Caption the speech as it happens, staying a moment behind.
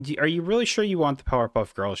Are you really sure you want the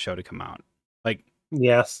Powerpuff Girls show to come out? Like,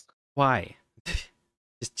 Yes. why?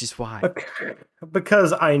 just why?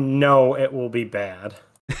 Because I know it will be bad.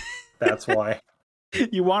 That's why.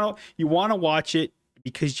 You wanna watch it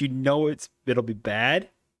because you know it'll be bad.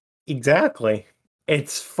 Exactly.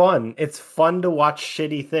 It's fun. It's fun to watch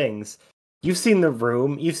shitty things. You've seen The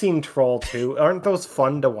Room. You've seen Troll 2. Aren't those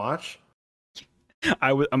fun to watch?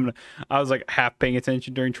 I was like half paying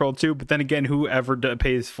attention during Troll 2, but then again, whoever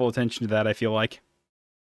pays full attention to that, I feel like.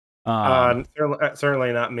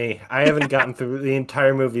 Certainly not me. I haven't gotten through the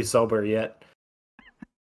entire movie sober yet.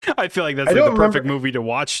 I feel like that's I like the don't perfect remember. movie to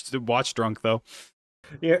watch drunk though.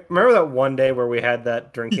 Yeah, remember that one day where we had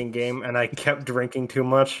that drinking game and I kept drinking too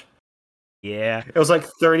much? Yeah. It was like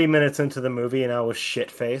 30 minutes into the movie and I was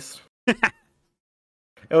shit-faced.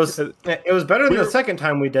 It was better than We the were, second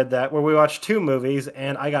time we did that, where we watched two movies,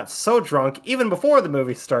 and I got so drunk even before the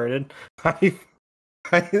movie started, I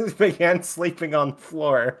began sleeping on the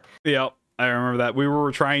floor. yeah, I remember that. We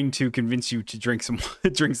were trying to convince you to drink some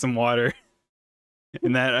drink some water.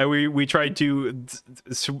 And that we tried to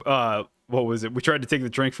what was it? We tried to take the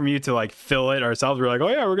drink from you to like fill it ourselves. We were like, oh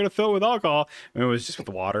yeah, we're gonna fill it with alcohol, and it was just with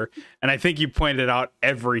water. And I think you pointed it out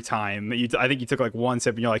every time. I think you took like one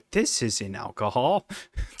sip, and you're like, this isn't alcohol.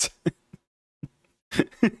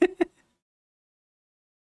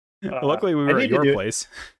 Luckily, we I were at need to your do place.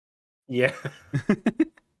 Yeah.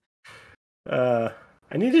 I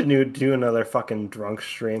need to do another fucking drunk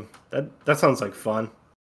stream. That sounds like fun.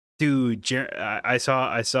 Dude, I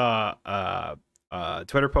saw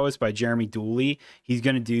Twitter post by Jeremy Dooley. He's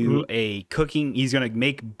gonna do Mhm. a cooking. He's gonna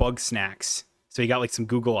make bug snacks. So he got like some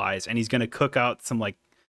Google eyes, and he's gonna cook out some like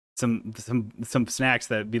some snacks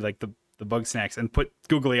that be like the bug snacks, and put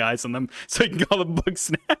googly eyes on them, so he can call them bug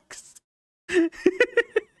snacks.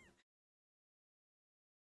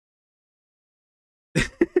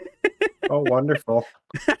 Oh, wonderful.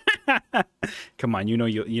 Come on, you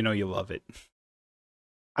love it.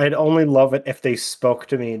 I'd only love it if they spoke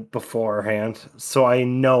to me beforehand, so I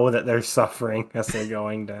know that they're suffering as they're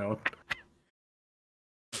going down.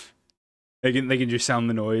 They can just sound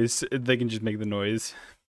the noise. They can just make the noise.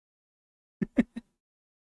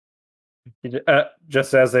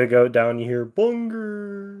 Just as they go down, you hear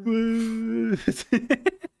bunger.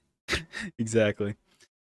 Exactly.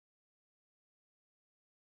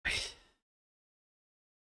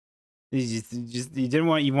 You didn't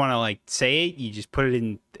want to like say it. You just put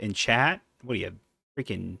it in chat. What are you,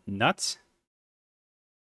 freaking nuts?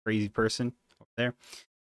 Crazy person over there.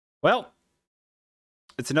 Well,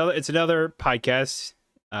 it's another podcast.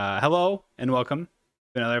 Hello and welcome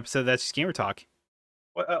to another episode of That's Just Gamer Talk.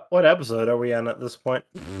 What episode are we on at this point?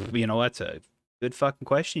 You know, that's a good fucking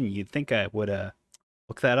question. You'd think I would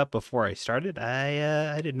look that up before I started.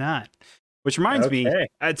 I did not. Which reminds me,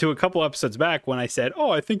 Okay. to a couple episodes back when I said, "Oh,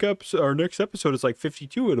 I think our next episode is like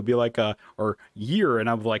 52. It'll be like a or year," and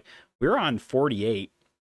I'm like, "We're on 48."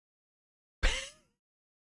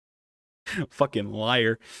 Fucking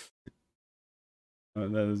liar. Oh,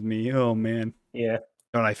 that was me. Oh man, Yeah.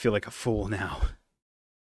 don't I feel like a fool now?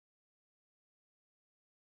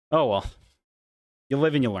 Oh well, you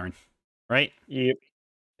live and you learn, right? Yep.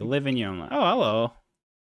 You live and you learn. Oh, hello.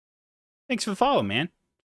 Thanks for the follow, man.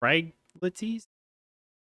 Fragilities?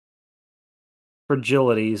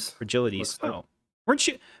 Fragilities. Fragilities. Looks like. Oh. Weren't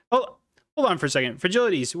you? Oh, hold on for a second.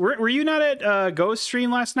 Fragilities. Were you not at Ghost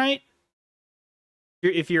Stream last night?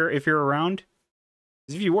 If you're around?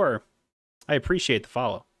 'Cause if you were, I appreciate the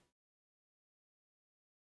follow.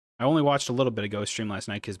 I only watched a little bit of Ghost Stream last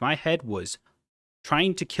night because my head was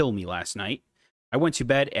trying to kill me last night. I went to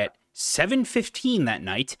bed at 7:15 that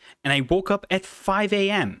night, and I woke up at 5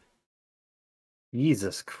 a.m.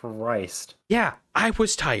 Jesus Christ. Yeah, I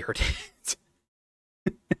was tired.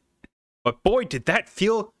 But boy, did that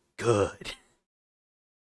feel good.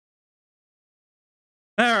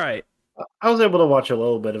 All right. I was able to watch a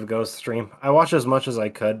little bit of Ghost Stream. I watched as much as I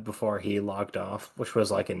could before he logged off, which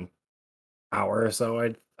was like an hour or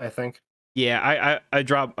so, I think. Yeah, I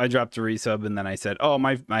dropped a resub, and then I said, "Oh,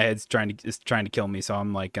 my head's trying to kill me," so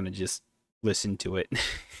I'm like gonna just listen to it.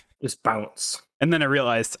 Just bounce. And then I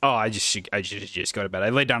realized, oh, I should just go to bed. I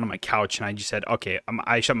laid down on my couch and I just said, okay.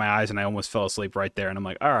 I shut my eyes and I almost fell asleep right there. And I'm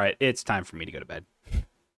like, all right, it's time for me to go to bed.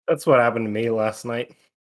 That's what happened to me last night.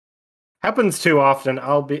 Happens too often.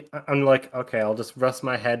 I'm like, okay, I'll just rest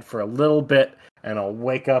my head for a little bit and I'll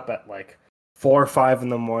wake up at like 4 or 5 in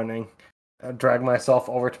the morning, drag myself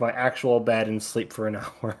over to my actual bed and sleep for an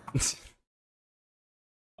hour.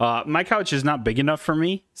 My couch is not big enough for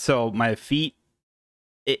me, so my feet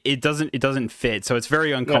it doesn't fit, so it's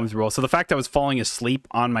very uncomfortable. Yeah. So the fact that I was falling asleep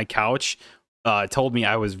on my couch told me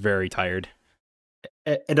I was very tired.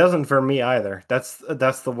 It doesn't for me either. That's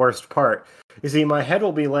the worst part. You see, my head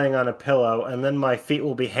will be laying on a pillow, and then my feet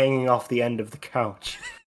will be hanging off the end of the couch.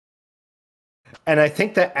 And I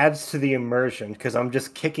think that adds to the immersion because I'm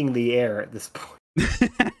just kicking the air at this point.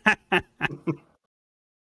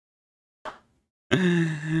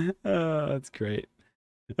 Oh, that's great.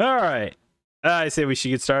 All right. I say we should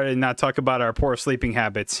get started and not talk about our poor sleeping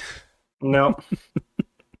habits. No.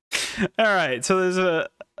 All right. So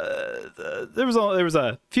there was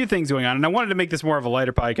a few things going on, and I wanted to make this more of a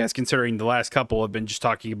lighter podcast, considering the last couple have been just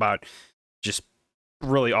talking about just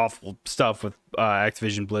really awful stuff with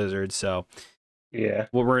Activision Blizzard. So yeah,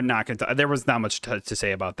 well, we're not going to. There was not much to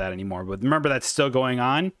say about that anymore. But remember, that's still going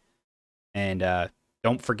on, and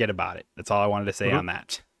don't forget about it. That's all I wanted to say on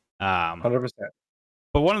that. 100%.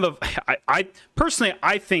 But one of the, I personally,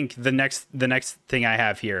 I think the next thing I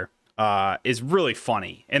have here is really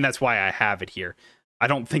funny, and that's why I have it here. I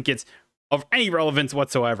don't think it's of any relevance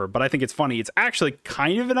whatsoever, but I think it's funny. It's actually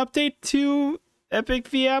kind of an update to Epic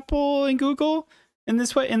v Apple and Google in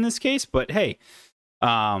this case. But hey,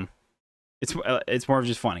 it's more of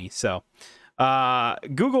just funny. So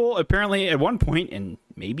Google apparently at one point, and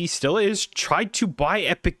maybe still is, tried to buy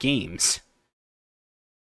Epic Games.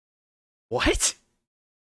 What?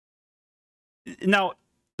 Now,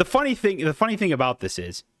 the funny thing about this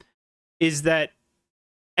is that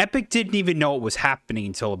Epic didn't even know it was happening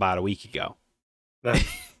until about a week ago.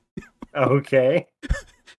 Okay.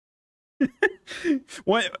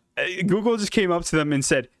 What Google just came up to them and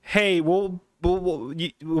said, "Hey, we'll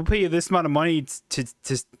pay you this amount of money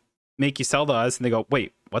to make you sell to us." And they go,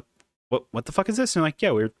 "Wait, what the fuck is this?" And they're like,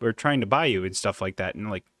 "Yeah, we're trying to buy you and stuff like that." And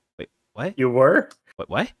they're like, "Wait, what? You were?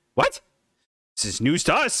 What? This is news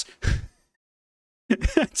to us."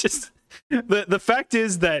 Just the fact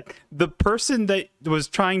is that the person that was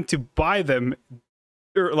trying to buy them,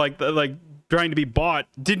 or like trying to be bought,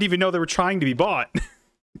 didn't even know they were trying to be bought.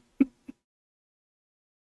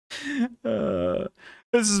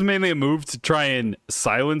 This is mainly a move to try and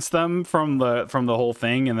silence them from the whole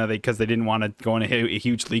thing, and that because they didn't want to go in a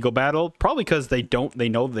huge legal battle. Probably because they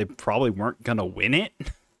know they probably weren't gonna win it.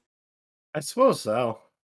 I suppose so.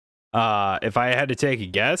 If I had to take a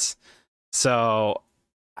guess. So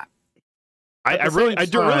I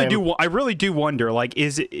really do wonder, like,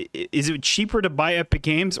 is it cheaper to buy Epic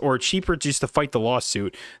Games or cheaper just to fight the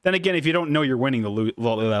lawsuit? Then again, if you don't know you're winning the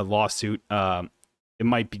lawsuit, it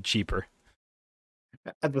might be cheaper.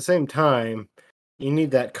 At the same time, you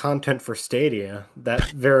need that content for Stadia,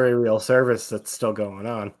 that very real service that's still going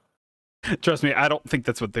on. Trust me, I don't think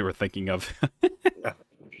that's what they were thinking of.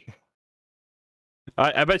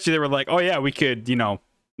 I bet you they were like, oh yeah, we could,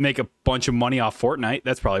 make a bunch of money off Fortnite.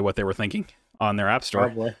 That's probably what they were thinking on their app store.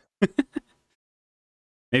 Probably.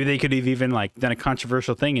 Maybe they could have even done a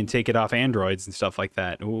controversial thing and take it off Androids and stuff like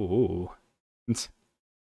that. Ooh.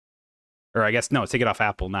 Or I guess no, take it off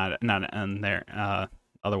Apple, not on their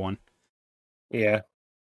other one. Yeah.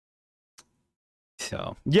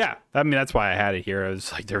 So yeah, I mean that's why I had it here. I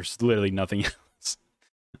was like, there's literally nothing else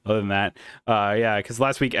other than that. Yeah, because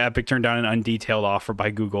last week Epic turned down an undetailed offer by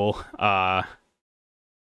Google.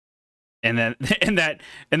 And then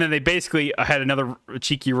they basically had another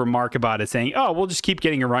cheeky remark about it, saying, "Oh, we'll just keep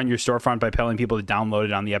getting around your storefront by telling people to download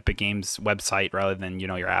it on the Epic Games website rather than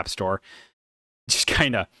your app store." Just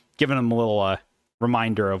kind of giving them a little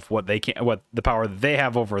reminder of what the power that they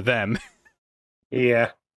have over them.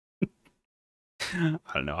 Yeah. I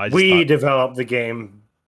don't know. We developed the game.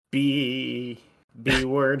 B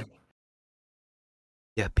word.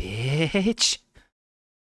 Yeah, bitch.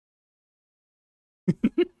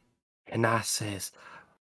 And I says,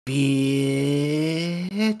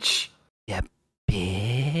 bitch. Yeah,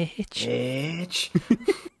 bitch.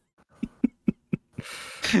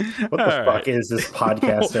 What the fuck is this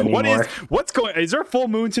podcast anymore? What's going? Is there a full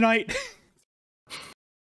moon tonight?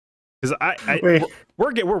 Because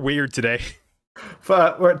we're weird today.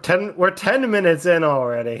 But we're 10 minutes in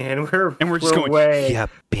already, and we're just going way, yeah,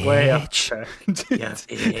 bitch. Way up yeah,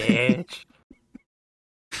 bitch.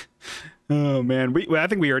 Oh man, I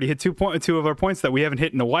think we already hit two of our points that we haven't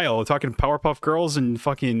hit in a while. Talking Powerpuff Girls and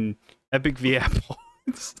fucking Epic v Apple.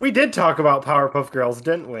 We did talk about Powerpuff Girls,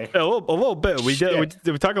 didn't we? A little bit. We did.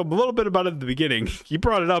 We talked a little bit about it at the beginning. You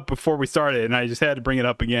brought it up before we started, and I just had to bring it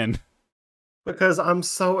up again because I'm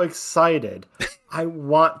so excited. I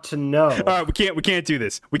want to know. All right, we can't do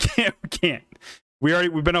this. We can't.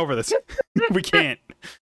 We've been over this. We can't.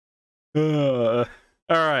 All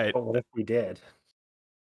right. Well, what if we did?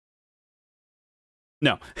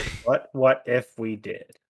 No. What if we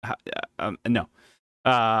did? No.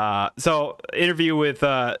 So interview with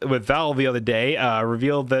Valve the other day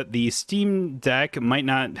revealed that the Steam Deck might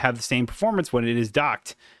not have the same performance when it is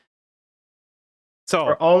docked.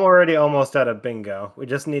 We're So already almost at a bingo. We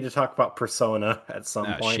just need to talk about Persona at some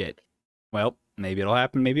point. shit. Well, maybe it'll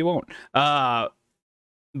happen, maybe it won't.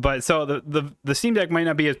 But so the Steam Deck might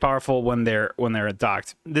not be as powerful when they're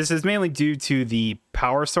docked. This is mainly due to the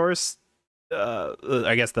power source.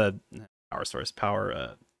 I guess the power source,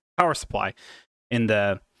 power supply in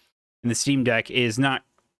the Steam Deck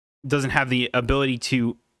doesn't have the ability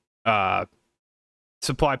to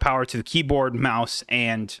supply power to the keyboard, mouse,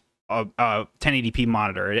 and a 1080p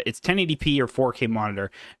monitor. It's 1080p or 4K monitor,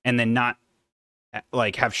 and then not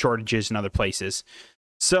like have shortages in other places.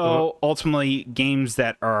 So ultimately, games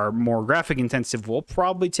that are more graphic intensive will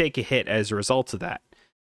probably take a hit as a result of that.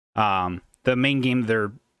 The main game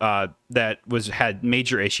that had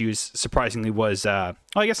major issues, surprisingly, was well,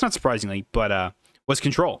 I guess not surprisingly, but was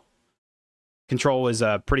Control. Control was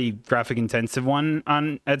a pretty graphic intensive one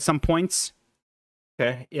at some points.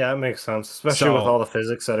 Okay, yeah, that makes sense, especially with all the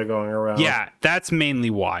physics that are going around. Yeah, that's mainly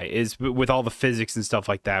why, is with all the physics and stuff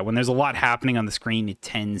like that. When there's a lot happening on the screen, it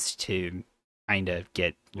tends to kind of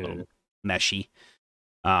get a little meshy.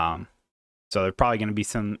 So there's probably going to be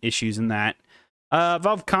some issues in that.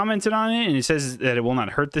 Valve commented on it, and it says that it will not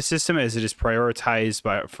hurt the system as it is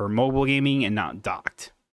prioritized for mobile gaming and not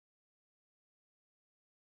docked.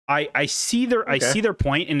 I see their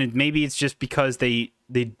point, and maybe it's just because they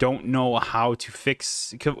don't know how to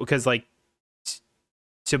fix, because like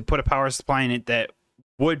to put a power supply in it that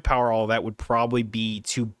would power all that would probably be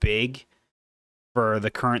too big for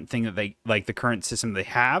the current thing that the current system they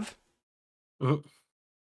have. I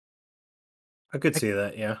could see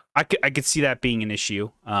that, yeah. I could see that being an issue,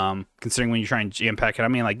 considering when you're trying to jam pack it. I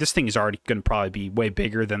mean, like, this thing is already going to probably be way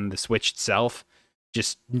bigger than the Switch itself.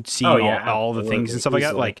 Just seeing all the things and stuff like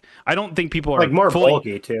that. Like, I don't think people are like more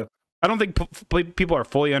bulky too. I don't think people are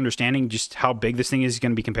fully understanding just how big this thing is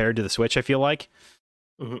going to be compared to the Switch, I feel like.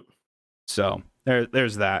 So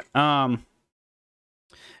there's that. And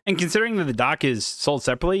considering that the dock is sold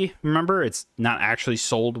separately, remember, it's not actually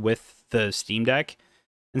sold with the Steam Deck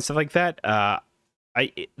and stuff like that.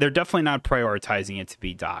 They're definitely not prioritizing it to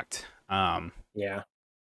be docked. Yeah.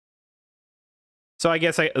 So I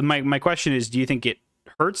guess my question is, do you think it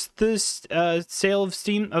hurts the sale of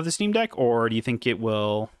the Steam Deck, or do you think it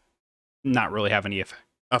will not really have any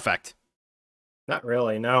effect? Not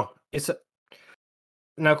really, no.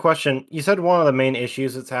 Now, question. You said one of the main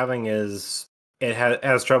issues it's having is it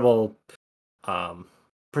has trouble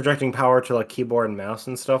projecting power to like keyboard and mouse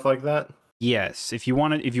and stuff like that. Yes, if you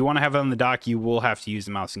want to have it on the dock, you will have to use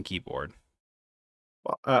the mouse and keyboard.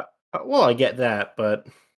 Well, I get that, but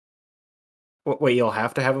wait, you'll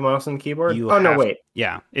have to have a mouse and keyboard? Wait.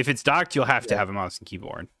 Yeah, if it's docked, you'll have to have a mouse and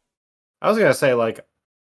keyboard. I was gonna say, like,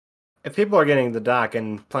 if people are getting the dock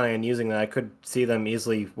and planning on using that, I could see them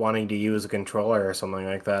easily wanting to use a controller or something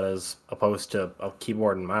like that as opposed to a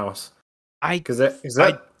keyboard and mouse. I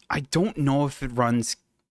don't know if it runs,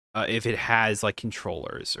 if it has like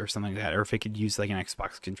controllers or something like that, or if it could use like an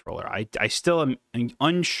Xbox controller. I still am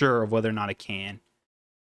unsure of whether or not it can.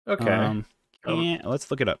 Okay. Let's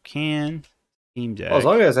look it up. Can Steam Deck? Well, as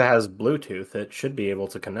long as it has Bluetooth, it should be able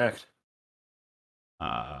to connect.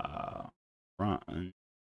 Run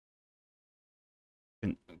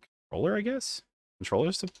controller, I guess.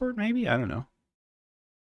 Controller support, maybe. I don't know.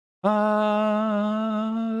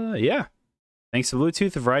 Yeah. Thanks to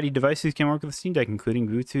Bluetooth, a variety of devices can work with the Steam Deck, including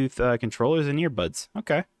Bluetooth controllers and earbuds.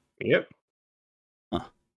 Okay. Yep. Huh.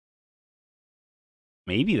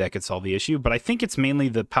 Maybe that could solve the issue, but I think it's mainly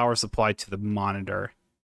the power supply to the monitor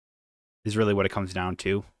is really what it comes down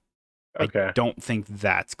to. Okay. I don't think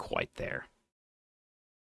that's quite there.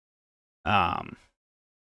 So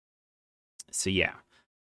yeah.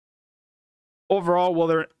 Overall, well,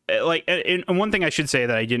 they're like, and one thing I should say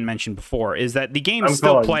that I didn't mention before is that the games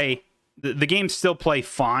still play. The games still play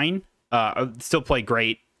fine. Still play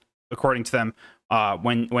great, according to them.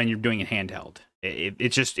 When you're doing it handheld,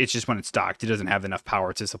 it's just when it's docked, it doesn't have enough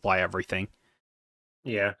power to supply everything.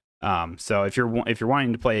 Yeah. So if you're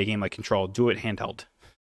wanting to play a game like Control, do it handheld.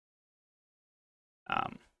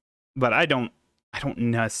 But I don't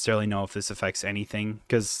necessarily know if this affects anything,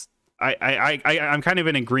 because I'm kind of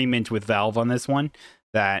in agreement with Valve on this one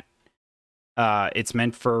that it's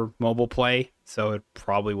meant for mobile play, so it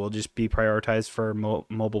probably will just be prioritized for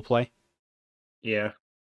mobile play. Yeah.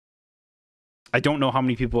 I don't know how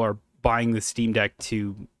many people are buying the Steam Deck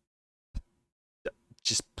to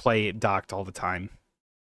just play it docked all the time.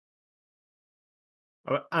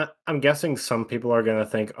 I'm guessing some people are going to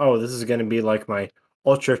think, oh, this is going to be like my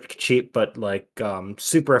ultra cheap but like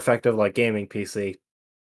super effective like gaming PC.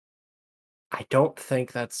 I don't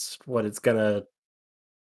think that's what it's gonna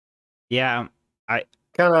Yeah,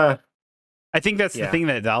 kind of. I think that's the Yeah, thing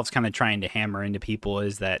that Valve's kind of trying to hammer into people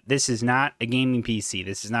is that this is not a gaming PC.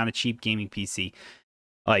 This is not a cheap gaming PC.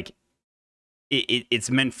 Like it's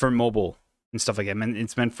meant for mobile and stuff like that.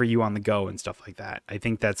 It's meant for you on the go and stuff like that. I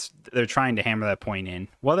think they're trying to hammer that point in.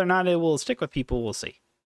 Whether or not it will stick with people, we'll see.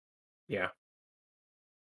 yeah.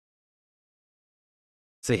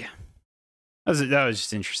 So yeah, that was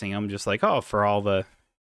just interesting. I'm just like, oh, for all the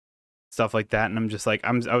stuff like that, and I'm just like,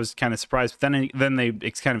 I was kind of surprised, but then they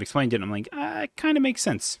kind of explained it, and I'm like, it kind of makes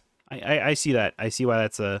sense. I see that. I see why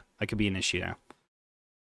that could be an issue now.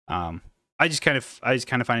 I just kind of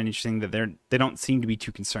find it interesting that they don't seem to be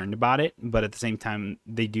too concerned about it, but at the same time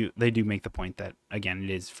they do make the point that again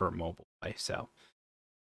it is for mobile play. So,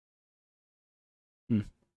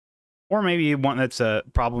 or maybe one that's a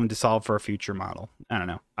problem to solve for a future model. I don't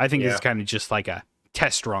know. I think this is kind of just like a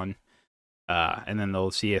test run, and then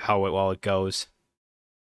they'll see how well it goes.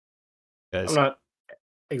 I'm not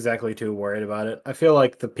exactly too worried about it. I feel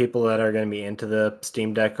like the people that are going to be into the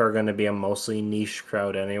Steam Deck are going to be a mostly niche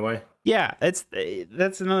crowd anyway. Yeah, that's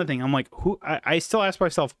another thing. I'm like, I still ask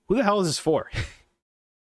myself, who the hell is this for?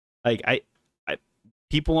 Like, I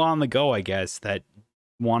people on the go, I guess, that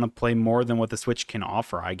want to play more than what the Switch can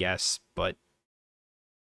offer, I guess. But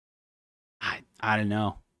I don't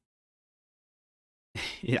know.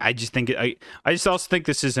 I just think I just also think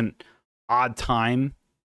this is an odd time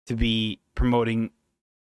to be promoting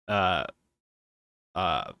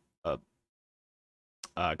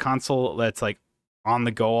console that's like on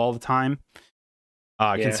the go all the time.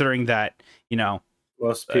 Considering that, you know,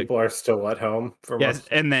 most people are still at home for yes,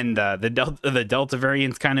 and then the Delta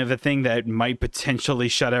variant's kind of a thing that might potentially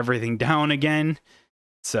shut everything down again.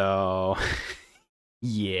 So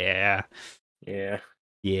yeah.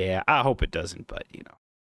 I hope it doesn't, but you know,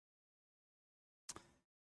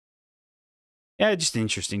 yeah, just an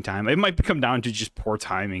interesting time. It might come down to just poor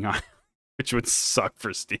timing on, which would suck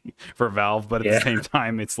for Valve, but at the same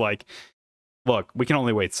time, it's like, look, we can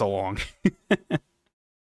only wait so long.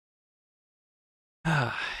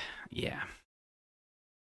 Yeah.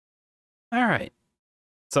 All right.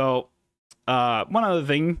 So, one other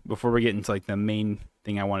thing before we get into like the main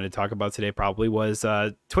thing I wanted to talk about today probably was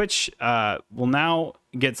Twitch will now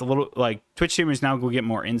gets a little like Twitch streamers now will get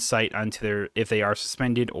more insight onto if they are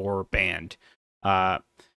suspended or banned.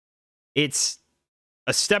 It's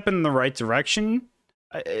a step in the right direction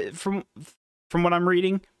from what I'm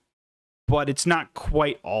reading, but it's not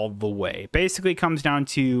quite all the way. Basically, it comes down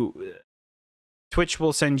to Twitch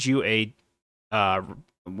will send you a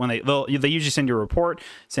when they usually send you a report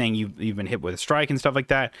saying you've been hit with a strike and stuff like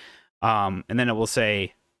that, and then it will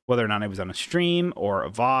say whether or not it was on a stream or a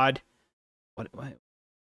VOD. What?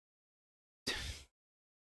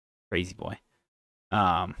 Crazy boy.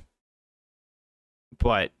 But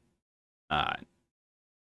I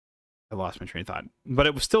lost my train of thought. But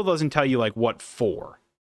it still doesn't tell you like what for.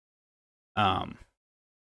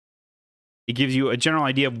 It gives you a general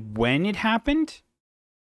idea of when it happened,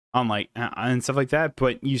 on like and stuff like that.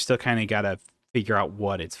 But you still kind of gotta figure out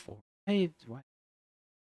what it's for. Hey,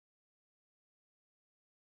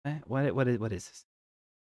 what? What is this? Is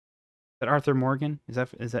that Arthur Morgan? Is that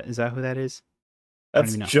who that is?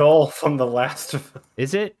 That's Joel from The Last of Us.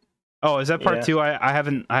 Is it? Oh, is that part 2? I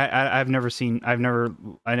haven't I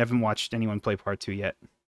haven't watched anyone play part 2 yet.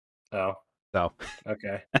 Oh. So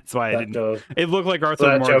okay. That's why it looked like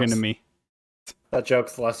Arthur Morgan to me. That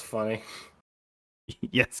joke's less funny.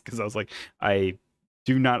 Yes, because I was like, I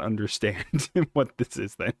do not understand what this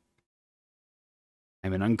is then.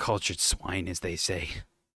 I'm an uncultured swine, as they say.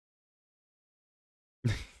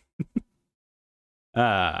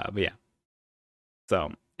 But yeah.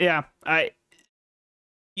 So yeah, I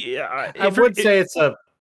would say it's a.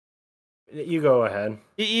 You go ahead.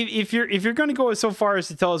 If you're going to go so far as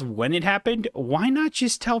to tell us when it happened, why not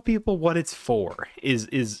just tell people what it's for?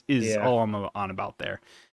 Is all I'm on about there.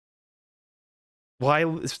 Why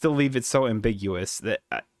still leave it so ambiguous? That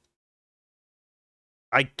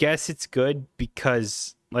I guess it's good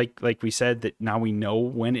because like we said that now we know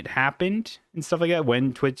when it happened and stuff like that.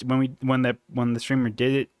 When the streamer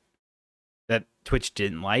did it, that Twitch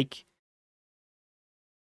didn't like.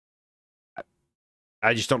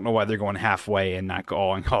 I just don't know why they're going halfway and not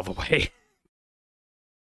going all the way.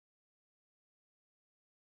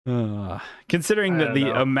 Considering that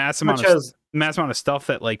the mass amount of stuff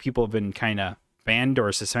that like people have been kind of banned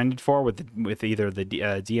or suspended for with either the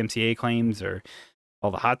DMCA claims or all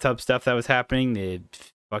the hot tub stuff that was happening, the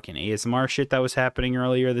fucking ASMR shit that was happening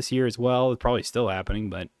earlier this year as well. It's probably still happening,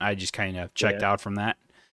 but I just kind of checked out from that.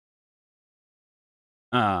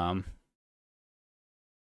 I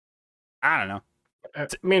don't know. I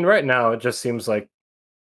mean, right now it just seems like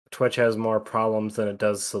Twitch has more problems than it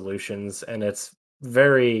does solutions, and it's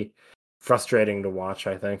very frustrating to watch,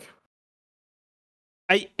 I think.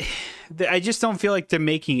 I just don't feel like they're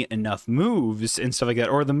making enough moves and stuff like that,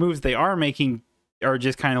 or the moves they are making are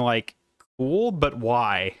just kind of like cool, but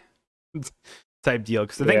why type deal.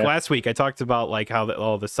 Because I think last week I talked about like how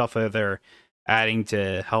all the stuff that they're adding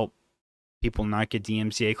to help people not get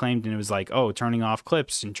DMCA claimed, and it was like, oh, turning off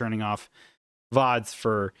clips and turning off VODs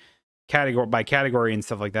for category by category and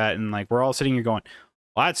stuff like that. And like we're all sitting here going,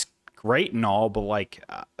 well, that's great and all, but like,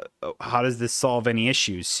 how does this solve any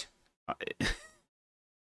issues?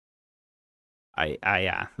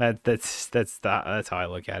 Yeah, that's how I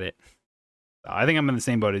look at it. I think I'm in the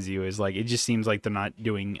same boat as you. Is like it just seems like they're not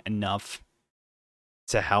doing enough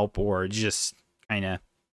to help, or just kind of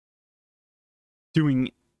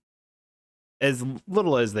doing as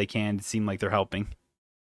little as they can to seem like they're helping.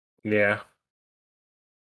 Yeah.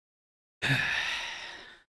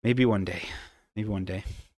 Maybe one day,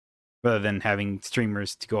 rather than having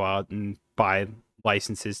streamers to go out and buy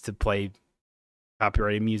licenses to play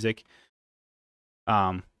copyrighted music.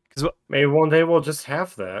 Because maybe one day we'll just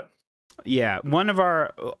have that. Yeah, one of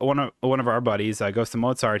our buddies, Ghost of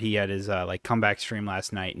Mozart, he had his like comeback stream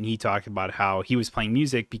last night, and he talked about how he was playing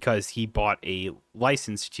music because he bought a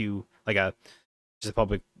license to like just a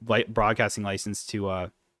public broadcasting license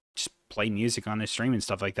to just play music on his stream and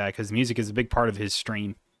stuff like that, because music is a big part of his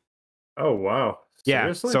stream. Oh wow!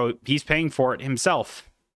 Seriously? Yeah, so he's paying for it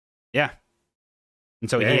himself. Yeah, and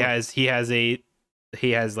so he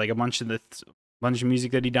has like a bunch of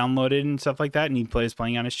music that he downloaded and stuff like that, and he was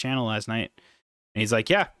playing on his channel last night. And he's like,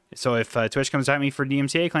 yeah, so if Twitch comes at me for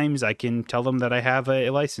DMCA claims, I can tell them that I have a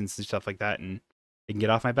license and stuff like that, and they can get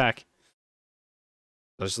off my back.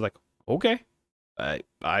 So I was just like, okay, I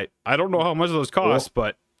don't know how much those cost,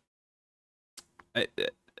 but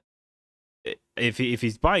if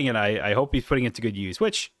he's buying it, I hope he's putting it to good use,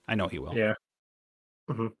 which I know he will. Yeah.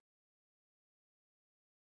 Mm-hmm.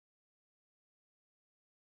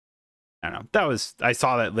 I don't know. I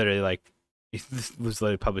saw that literally like this was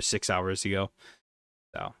literally published 6 hours ago.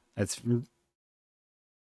 So that's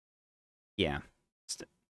yeah.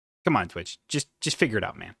 Come on, Twitch. Just figure it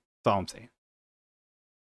out, man. That's all I'm saying.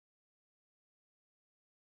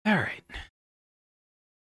 All right.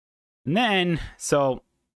 And then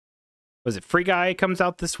was it Free Guy comes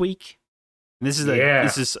out this week? And this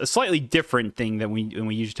is a slightly different thing than we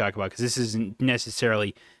usually talk about, because this isn't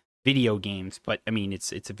necessarily video games, but I mean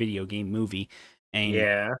it's a video game movie,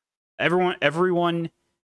 and everyone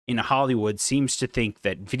in Hollywood seems to think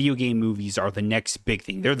that video game movies are the next big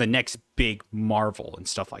thing. They're the next big Marvel and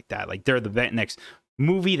stuff like that. Like they're the next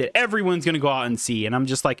movie that everyone's gonna go out and see. And I'm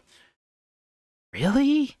just like,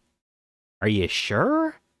 really? Are you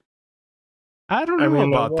sure? I don't know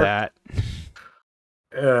about that.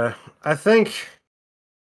 I think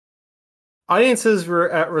audiences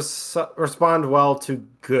respond well to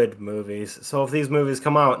good movies. So if these movies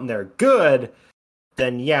come out and they're good,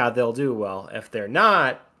 then yeah, they'll do well. If they're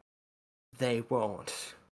not, they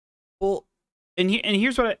won't. Well, and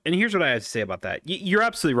here's what I have to say about that. You're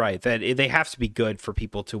absolutely right that they have to be good for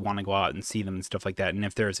people to want to go out and see them and stuff like that. And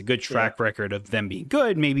if there's a good track record of them being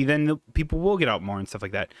good, maybe then people will get out more and stuff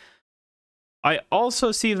like that. I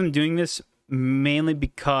also see them doing this mainly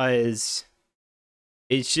because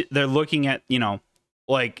they're looking at,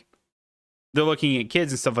 like they're looking at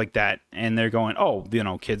kids and stuff like that, and they're going, oh,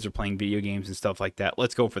 kids are playing video games and stuff like that.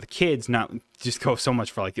 Let's go for the kids, not just go so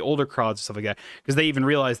much for like the older crowds and stuff like that. Because they even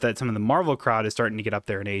realize that some of the Marvel crowd is starting to get up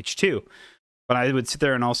there in age too. But I would sit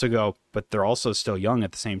there and also go, but they're also still young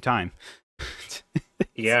at the same time.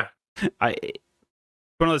 Yeah.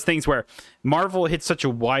 One of those things where Marvel hits such a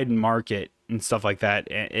wide market and stuff like that.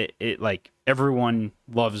 It like everyone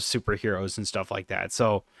loves superheroes and stuff like that.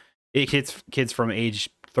 So it hits kids from age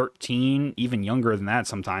 13, even younger than that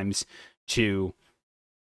sometimes, to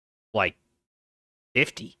like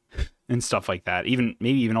 50 and stuff like that.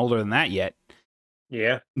 Maybe even older than that yet.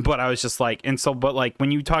 Yeah. But I was just like, but like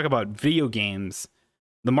when you talk about video games,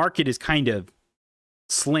 the market is kind of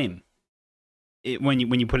slim. When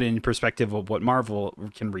you put it in perspective of what Marvel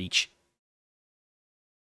can reach.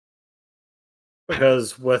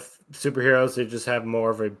 Because with superheroes, they just have more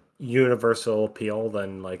of a universal appeal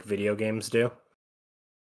than like video games do.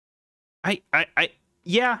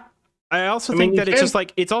 Yeah. I also think that it's just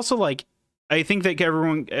like, it's also like, I think that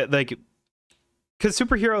everyone like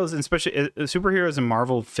superheroes, and especially superheroes and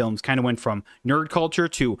Marvel films, kind of went from nerd culture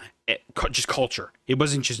to just culture. It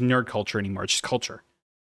wasn't just nerd culture anymore; it's just culture.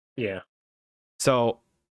 Yeah. So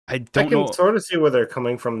I I don't can know. sort of see where they're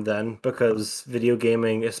coming from then, because video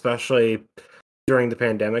gaming, especially during the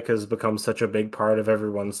pandemic, has become such a big part of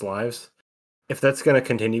everyone's lives. If that's going to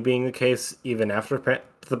continue being the case even after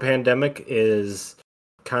the pandemic is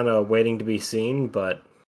kind of waiting to be seen, but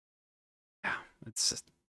Yeah, it's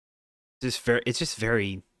just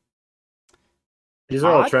very these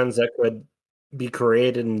are all odd. trends that could be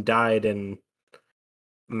created and died in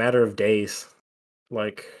a matter of days.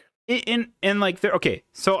 Like, And like they're okay.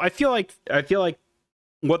 So I feel like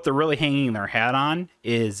what they're really hanging their hat on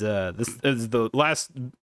is this is the last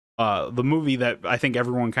the movie that I think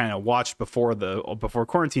everyone kind of watched before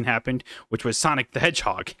quarantine happened, which was Sonic the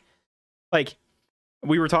Hedgehog. Like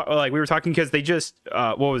we were talking because they just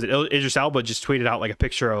what was it? Idris Elba just tweeted out like a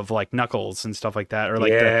picture of like Knuckles and stuff like that, or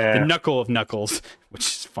like the yeah, knuckle of Knuckles, which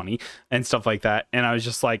is funny and stuff like that. And I was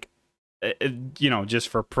just like, just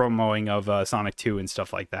for promoting of Sonic 2 and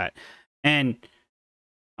stuff like that. And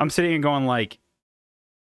I'm sitting and going like,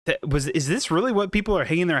 is this really what people are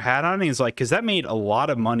hanging their hat on? And he's like, because that made a lot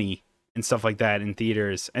of money and stuff like that in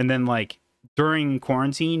theaters. And then like during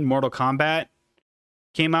quarantine, Mortal Kombat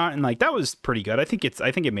came out, and like that was pretty good. I think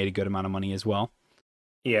it made a good amount of money as well.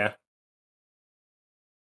 yeah.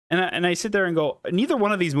 And I sit there and go, neither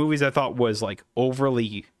one of these movies I thought was like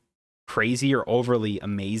overly crazy or overly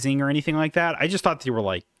amazing or anything like that. I just thought they were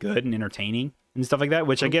like good and entertaining and stuff like that,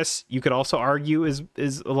 which I guess you could also argue is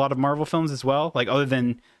a lot of Marvel films as well. Like other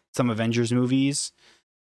than some Avengers movies,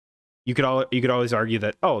 you could always argue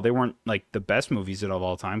that they weren't like the best movies of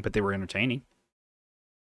all time, but they were entertaining.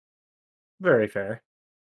 Very fair.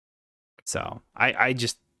 So I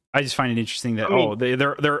just find it interesting that I mean,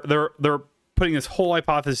 they're putting this whole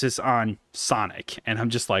hypothesis on Sonic, and I'm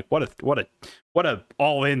just like, what a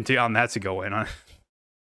all in on that to go in on.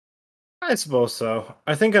 I suppose so.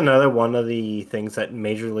 I think another one of the things that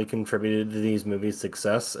majorly contributed to these movies'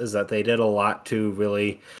 success is that they did a lot to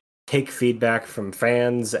really take feedback from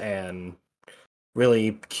fans and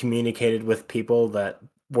really communicated with people that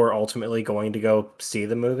were ultimately going to go see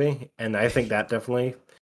the movie. And I think that definitely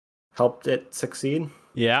helped it succeed.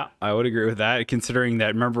 Yeah, I would agree with that. Considering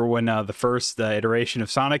that, remember when the first iteration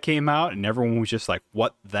of Sonic came out, and everyone was just like,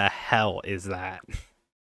 "What the hell is that?"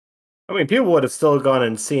 I mean, people would have still gone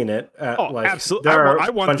and seen it. Oh, Like, absolutely! there are I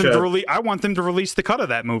a want bunch them to of release. I want them to release the cut of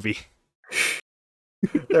that movie.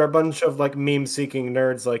 there are a bunch of like meme-seeking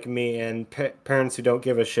nerds like me and parents who don't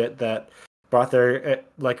give a shit that brought their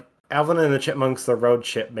like Alvin and the Chipmunks, the road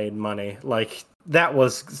ship made money. Like that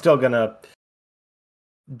was still gonna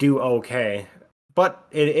do okay, but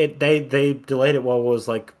they delayed it what was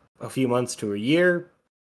like a few months to a year,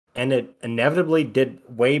 and it inevitably did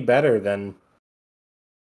way better than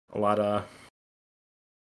a lot of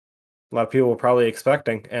people were probably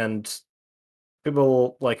expecting. And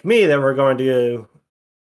people like me that were going to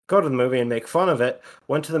go to the movie and make fun of it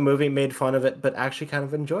went to the movie, made fun of it, but actually kind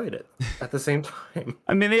of enjoyed it at the same time.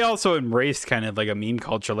 I mean, they also embraced kind of like a meme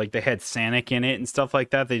culture. Like they had Sonic in it and stuff like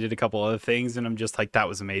that. They did a couple other things, and I'm just like, that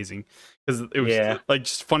was amazing because it was Yeah. like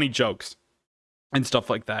just funny jokes and stuff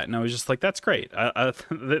like that. And I was just like, that's great.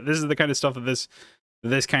 This is the kind of stuff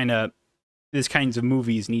that this kinds of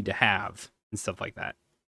movies need to have and stuff like that.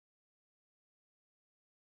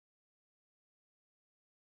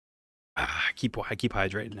 I keep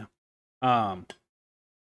hydrated now.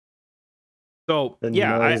 So The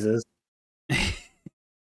yeah, noises.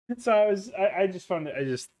 I just found it, I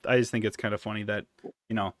just think it's kind of funny that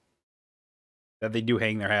that they do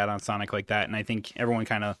hang their hat on Sonic like that, and I think everyone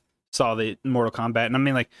kind of saw the Mortal Kombat, and I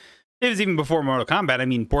mean like it was even before Mortal Kombat. I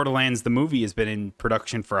mean Borderlands the movie has been in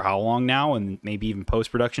production for how long now, and maybe even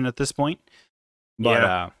post production at this point. But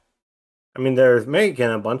Yeah. I mean, they're making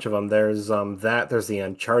a bunch of them. There's there's the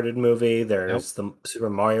Uncharted movie, there's the Super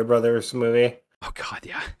Mario Brothers movie. oh god,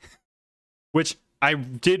 yeah. Which I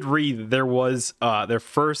did read there was their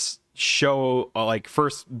first show, like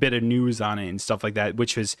first bit of news on it and stuff like that,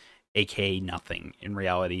 which was aka nothing in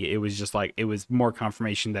reality. It was just like it was more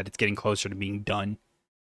confirmation that it's getting closer to being done.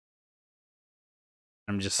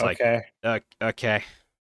 I'm just like, Okay. okay,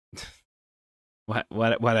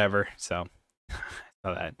 whatever. So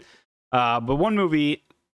saw that. But one movie,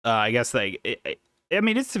 I guess like I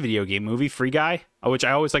mean it's a video game movie, Free Guy, which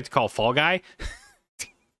I always like to call Fall Guy.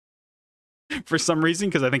 For some reason,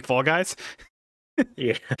 because I think Fall Guys.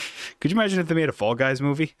 Yeah. Could you imagine if they made a Fall Guys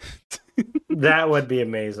movie? That would be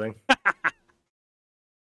amazing.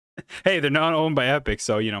 Hey, they're not owned by Epic,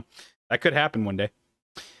 so that could happen one day.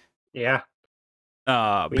 Yeah.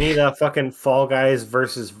 We need a fucking Fall Guys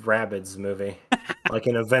versus Rabbids movie, like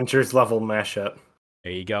an Avengers level mashup.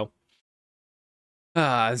 There you go.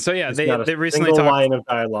 So yeah, It's not they a recently single talked. line of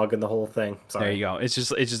dialogue in the whole thing. Sorry. There you go. It's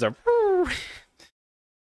just a it's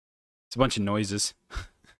a bunch of noises.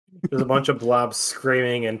 There's a bunch of blobs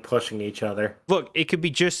screaming and pushing each other. Look, it could be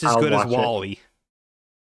just as I'll good as watch it. Wall-E.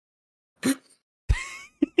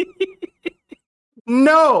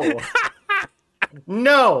 No!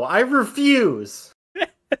 No, I refuse.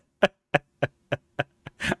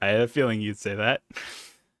 I had a feeling you'd say that.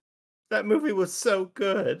 That movie was so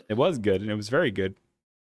good. It was good, and it was very good.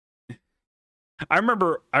 I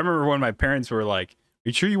remember when my parents were like, "Are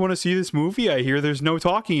you sure you want to see this movie? I hear there's no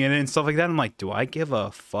talking in it and stuff like that." I'm like, "Do I give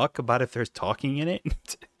a fuck about if there's talking in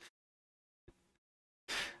it?"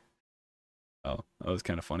 Oh, that was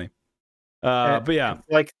kind of funny. But yeah, It's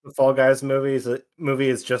like the Fall Guys movie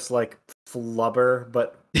is just like Flubber,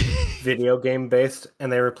 but video game based,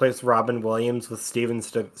 and they replaced Robin Williams with Steven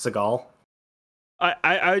Seagal.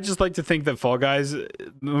 I just like to think that Fall Guys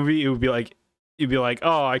movie, it would be like, you'd be like,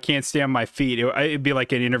 oh, I can't stand on my feet. It'd be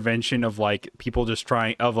like an intervention of like people just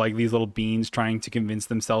trying, of like these little beans trying to convince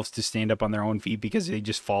themselves to stand up on their own feet because they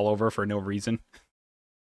just fall over for no reason.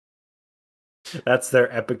 That's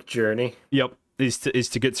their epic journey. Yep, is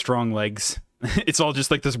to get strong legs. It's all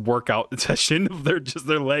just like this workout session of their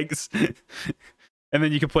legs. And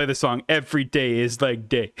then you can play the song "Every Day Is Leg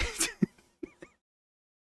Day."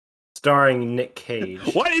 Starring Nick Cage.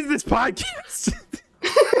 What is this podcast?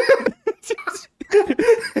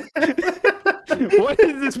 What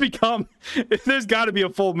has this become? There's got to be a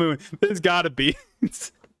full moon. There's got to be.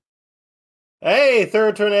 Hey,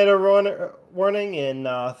 third tornado warning in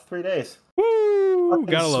 3 days. Woo!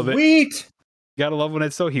 Gotta love it. Sweet. Gotta love when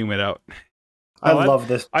it's so humid out. I love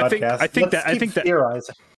this podcast. I think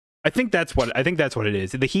that's what it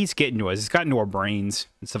is. The heat's getting to us. It's gotten to our brains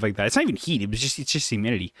and stuff like that. It's not even heat. It's just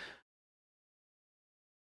humidity.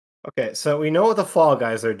 Okay, so we know what the Fall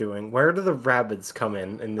Guys are doing. Where do the Rabbids come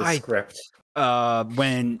in this script?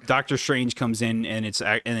 When Doctor Strange comes in and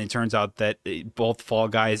it turns out that both Fall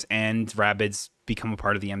Guys and Rabbids become a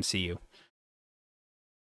part of the MCU.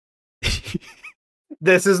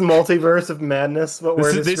 This is Multiverse of Madness.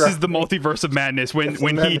 This is the Multiverse of Madness when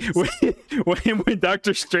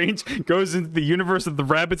Doctor Strange goes into the universe of the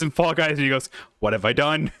Rabbids and Fall Guys and he goes, "What have I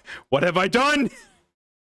done? What have I done?"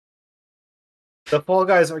 The Fall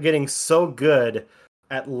Guys are getting so good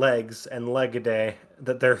at legs and leg-a-day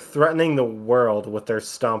that they're threatening the world with their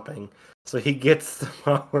stomping. So he gets the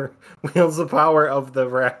power, wields the power of the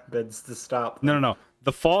Rabbids to stop them. No.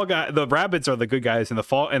 The Rabbids are the good guys, and the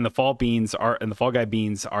Fall Guy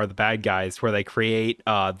beans are the bad guys. Where they create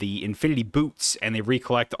the Infinity Boots, and they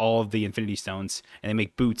recollect all of the Infinity Stones, and they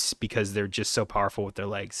make boots because they're just so powerful with their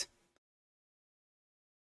legs.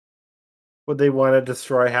 Would they want to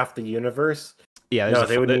destroy half the universe? Yeah, no,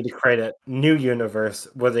 they would need to create a new universe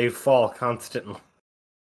where they fall constantly.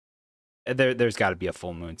 There's got to be a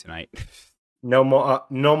full moon tonight. No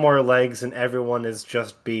more legs, and everyone is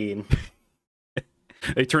just bean.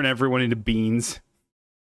 They turn everyone into beans.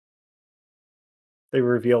 They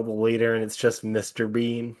reveal the leader, and it's just Mr.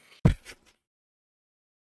 Bean.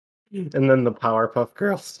 And then the Powerpuff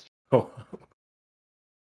Girls.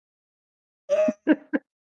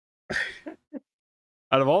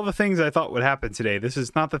 Out of all the things I thought would happen today, this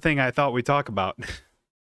is not the thing I thought we'd talk about.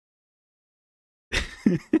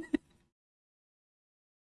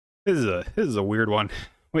 This is a weird one.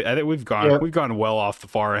 I think we've gone well off the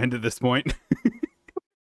far end at this point.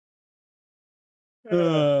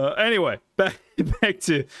 Anyway, back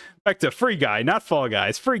to Free Guy, not Fall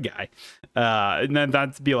Guys, Free Guy. And then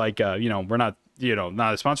that'd be like, we're not,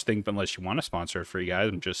 not a sponsor thing, but unless you want to sponsor Free Guys,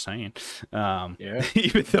 I'm just saying. Yeah.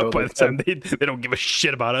 Even though by the time they don't give a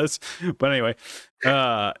shit about us. But anyway,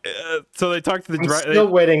 so they talked to the director. I'm still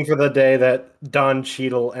waiting for the day that Don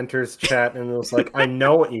Cheadle enters chat and was like, "I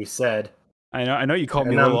know what you said. I know you called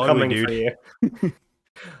me and a little I'm ugly, coming dude. For you.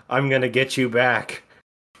 I'm gonna get you back.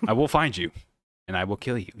 I will find you, and I will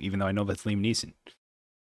kill you, even though I know that's Liam Neeson."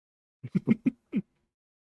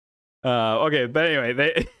 Okay, but anyway,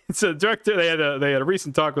 they had a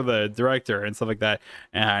recent talk with the director and stuff like that,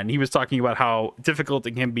 and he was talking about how difficult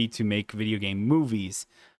it can be to make video game movies.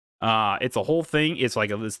 It's a whole thing. It's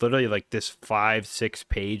literally like this 5-6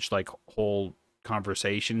 page like whole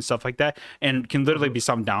conversation, stuff like that, and can literally be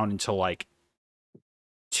summed down into like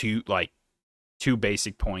two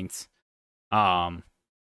basic points.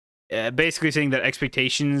 Basically saying that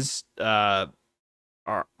expectations are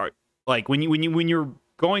like when you're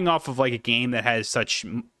going off of like a game that has such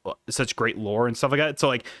great lore and stuff like that. So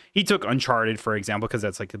like he took Uncharted for example, because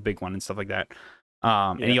that's like the big one and stuff like that.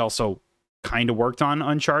 And he also kind of worked on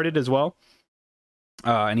Uncharted as well.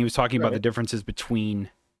 And he was talking about the differences between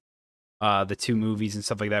the two movies and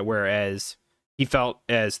stuff like that. Whereas he felt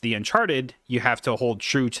as the Uncharted, you have to hold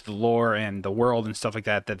true to the lore and the world and stuff like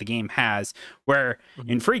that the game has. Where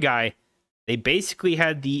in Free Guy, they basically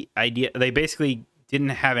had the idea. They basically didn't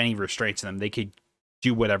have any restraints on them. They could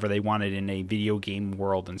do whatever they wanted in a video game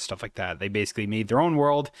world and stuff like that. They basically made their own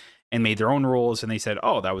world and made their own rules, and they said,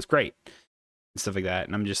 "Oh, that was great," and stuff like that.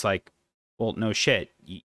 And I'm just like, "Well, no shit.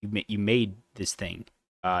 You made this thing.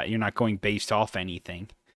 You're not going based off anything.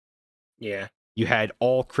 Yeah, you had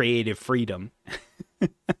all creative freedom."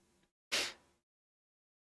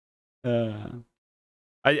 I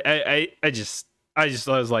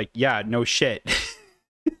was like, yeah, no shit.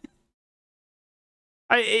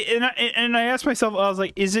 I asked myself, I was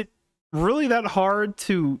like, is it really that hard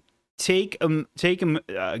to take a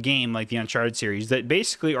game like the Uncharted series that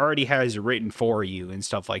basically already has written for you and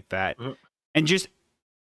stuff like that, and just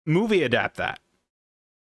movie adapt that?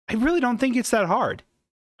 I really don't think it's that hard.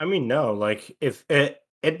 I mean, no, like if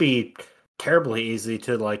it'd be terribly easy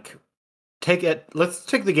to like take it. Let's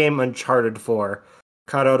take the game Uncharted 4,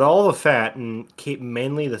 cut out all the fat, and keep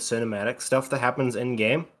mainly the cinematic stuff that happens in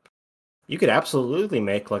game. You could absolutely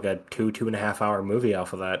make like a 2.5 hour movie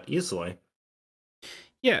off of that easily.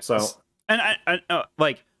 Yeah. So, and I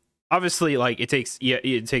like, obviously, like it takes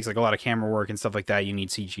like a lot of camera work and stuff like that. You need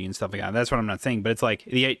CG and stuff like that. That's what I'm not saying, but it's like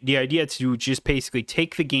the idea to just basically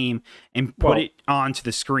take the game and put it onto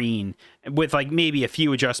the screen with like maybe a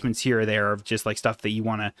few adjustments here or there of just like stuff that you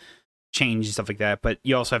want to change and stuff like that. But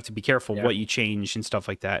you also have to be careful what you change and stuff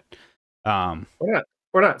like that.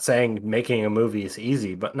 We're not saying making a movie is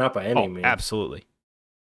easy, but not by any means. Absolutely.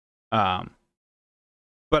 But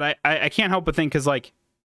I can't help but think, because like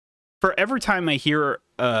for every time I hear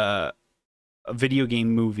a video game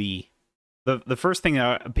movie, the first thing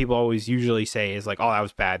that people always usually say is like, "Oh, that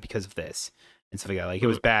was bad because of this," and stuff like that. Like it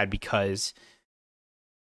was bad because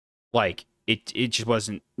like it just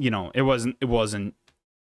wasn't, it wasn't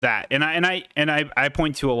that. And I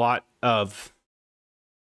point to a lot of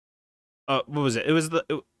what was it? It was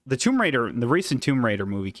the Tomb Raider, the recent Tomb Raider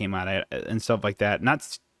movie came out and stuff like that.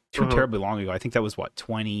 Not too terribly long ago. I think that was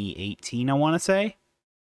 2018. I want to say.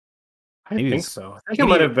 I think so. I think it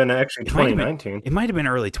might have been actually 2019. It might have been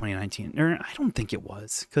early 2019. Or I don't think it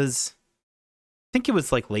was, because I think it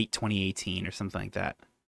was like late 2018 or something like that.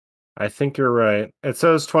 I think you're right. It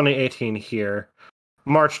says 2018 here,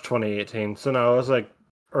 March 2018. So no, it was like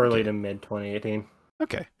early to mid 2018.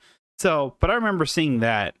 Okay. So, but I remember seeing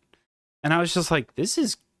that, and I was just like, this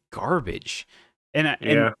is garbage. And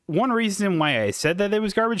one reason why I said that it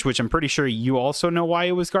was garbage, which I'm pretty sure you also know why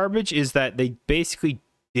it was garbage, is that they basically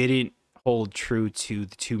didn't hold true to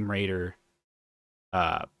the Tomb Raider,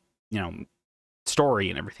 story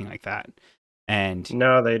and everything like that. And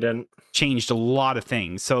no, they didn't. Changed a lot of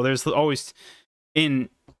things. So there's always in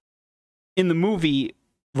the movie,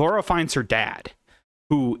 Laura finds her dad,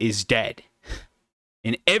 who is dead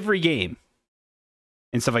in every game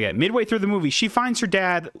and stuff like that. Midway through the movie, she finds her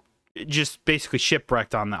dad just basically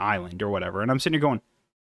shipwrecked on the island or whatever. And I'm sitting here going,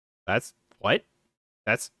 that's what?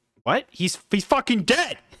 He's fucking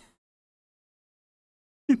dead.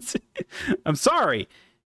 I'm sorry.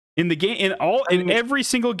 In the game, in every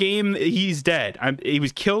single game, he's dead. He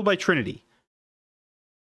was killed by Trinity.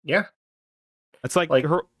 Yeah, it's like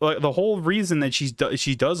her, the whole reason that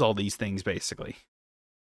she does all these things, basically.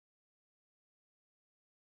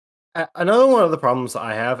 Another one of the problems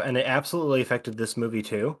I have, and it absolutely affected this movie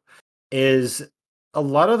too, is a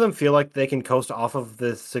lot of them feel like they can coast off of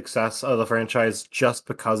the success of the franchise just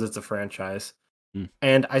because it's a franchise.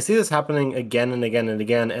 And I see this happening again and again and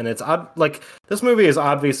again, and it's odd. Like, this movie is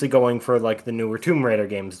obviously going for like the newer Tomb Raider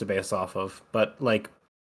games to base off of, but like,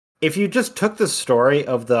 if you just took the story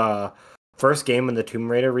of the first game in the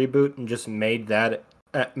Tomb Raider reboot and just made that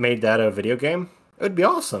a video game, it would be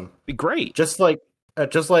awesome. It'd be great. Just like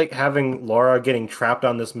having Laura getting trapped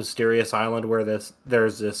on this mysterious island where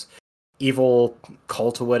there's this evil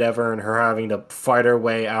cult or whatever, and her having to fight her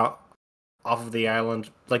way out off of the island.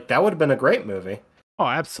 Like, that would have been a great movie. Oh,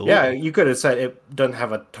 absolutely. Yeah, you could have said it doesn't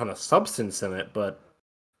have a ton of substance in it, but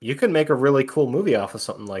you could make a really cool movie off of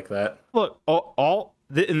something like that. Look,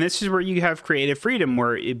 and this is where you have creative freedom,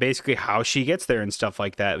 where basically how she gets there and stuff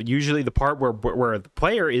like that. Usually the part where the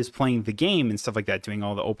player is playing the game and stuff like that, doing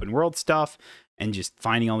all the open world stuff and just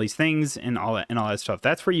finding all these things and all that stuff.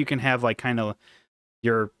 That's where you can have like kind of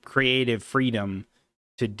your creative freedom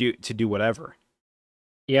to do whatever.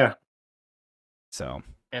 Yeah. So,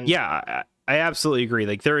 and yeah, I absolutely agree.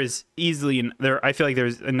 Like there is easily there. I feel like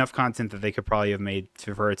there's enough content that they could probably have made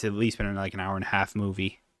for it to at least been like an hour and a half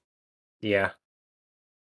movie. Yeah,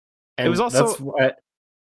 It was and also that's what.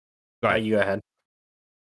 go ahead. You go ahead.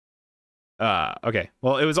 Okay.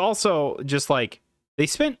 Well, it was also just like they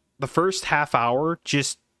spent the first half hour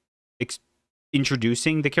just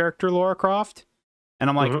introducing the character Lara Croft, and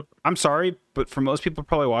I'm like, I'm sorry, but for most people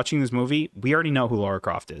probably watching this movie, we already know who Lara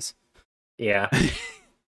Croft is. Yeah.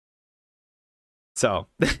 So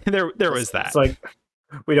there was that. It's like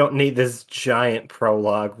we don't need this giant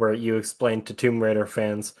prologue where you explain to Tomb Raider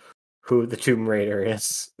fans who the Tomb Raider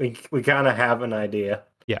is. We kind of have an idea.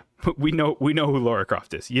 Yeah, we know who Lara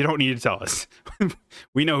Croft is. You don't need to tell us.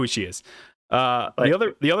 We know who she is. The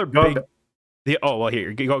other big.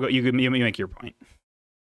 Here go. You make your point.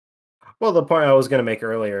 Well, the point I was going to make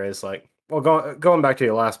earlier is like, well, going back to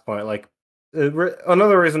your last point, like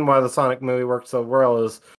another reason why the Sonic movie worked so well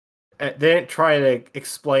is they didn't try to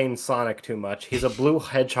explain Sonic too much. He's a blue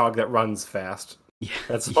hedgehog that runs fast. Yeah,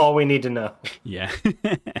 that's all we need to know. Yeah.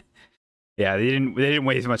 Yeah, they didn't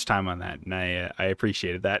waste much time on that, and I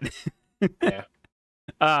appreciated that. Yeah.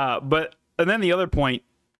 But and then the other point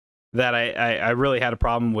that I really had a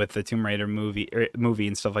problem with the Tomb Raider movie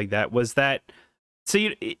and stuff like that was that, so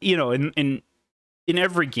you know in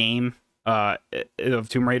every game of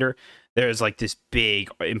Tomb Raider, there's like this big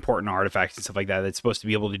important artifact and stuff like that that's supposed to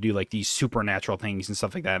be able to do like these supernatural things and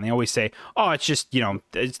stuff like that. And they always say, oh, it's just,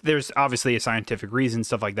 there's obviously a scientific reason,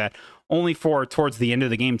 stuff like that, only for towards the end of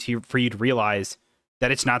the game for you to realize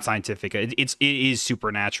that it's not scientific. It is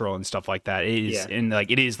supernatural and stuff like that. It is, and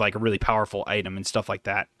like it is like a really powerful item and stuff like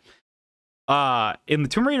that. In the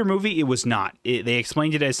Tomb Raider movie, it was not. They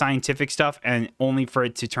explained it as scientific stuff, and only for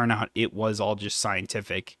it to turn out it was all just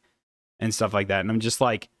scientific and stuff like that. And I'm just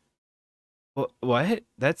like, what?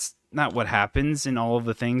 That's not what happens in all of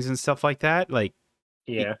the things and stuff like that. Like,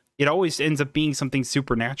 yeah, it always ends up being something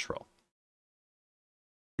supernatural.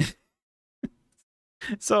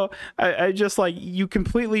 So I just like, you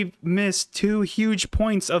completely missed two huge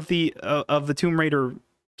points of the Tomb Raider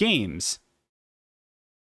games.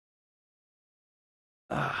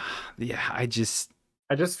 Yeah, I just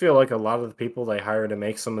feel like a lot of the people they hire to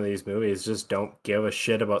make some of these movies just don't give a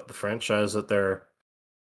shit about the franchise that they're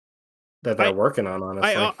working on,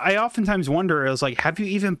 honestly. I oftentimes wonder, I was like, have you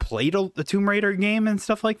even played a Tomb Raider game and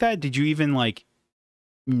stuff like that? Did you even like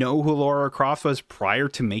know who Lara Croft was prior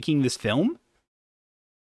to making this film?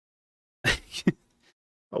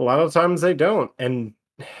 A lot of times they don't, and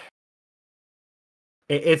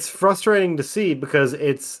it's frustrating to see because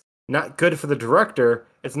it's not good for the director,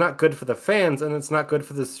 it's not good for the fans, and it's not good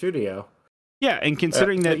for the studio. Yeah, and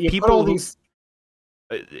considering that people all these,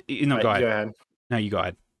 go ahead. No, you go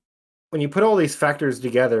ahead. When you put all these factors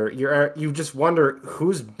together, you just wonder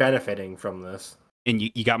who's benefiting from this. And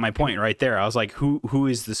you got my point right there. I was like, who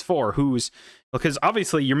is this for? Because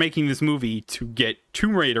obviously you're making this movie to get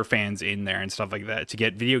Tomb Raider fans in there and stuff like that, to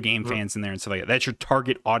get video game fans in there and stuff like that. That's your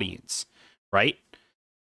target audience, right?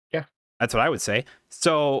 Yeah. That's what I would say.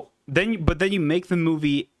 So then you make the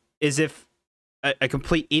movie as if a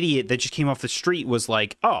complete idiot that just came off the street was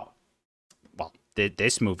like, oh, well,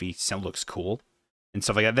 this movie looks cool and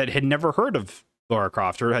stuff like that had never heard of Lara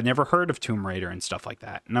Croft or had never heard of Tomb Raider and stuff like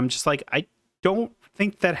that. And I'm just like, I don't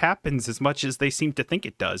think that happens as much as they seem to think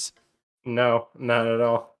it does. No, not at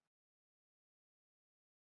all.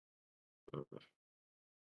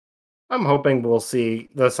 I'm hoping we'll see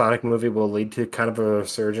the Sonic movie will lead to kind of a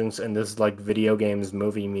resurgence in this like video games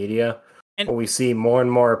movie media. And where we see more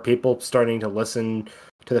and more people starting to listen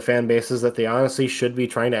to the fan bases that they honestly should be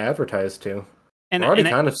trying to advertise to. And we're already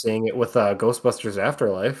kind of seeing it with Ghostbusters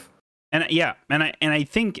Afterlife. And yeah, and I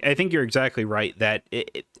think you're exactly right that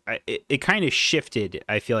it kind of shifted.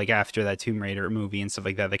 I feel like after that Tomb Raider movie and stuff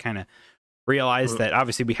like that, they kind of realized that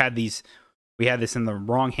obviously we had this in the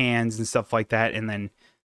wrong hands and stuff like that, and then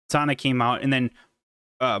Sonic came out, and then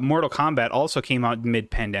Mortal Kombat also came out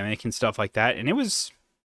mid-pandemic and stuff like that, and it was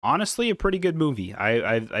honestly a pretty good movie.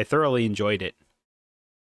 I thoroughly enjoyed it.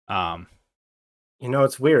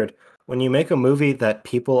 It's weird. When you make a movie that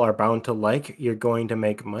people are bound to like, you're going to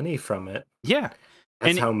make money from it. Yeah.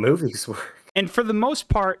 That's how movies work. And for the most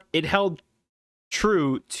part, it held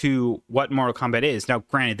true to what Mortal Kombat is. Now,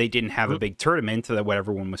 granted, they didn't have a big tournament that what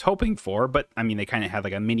everyone was hoping for, but I mean, they kind of had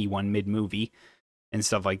like a mini one mid-movie and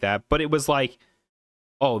stuff like that. But it was like,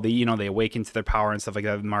 oh, they awaken to their power and stuff like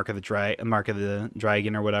that, Mark of the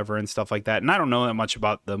Dragon or whatever and stuff like that. And I don't know that much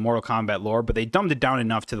about the Mortal Kombat lore, but they dumbed it down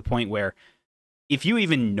enough to the point where if you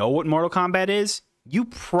even know what Mortal Kombat is, you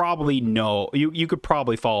probably know, you could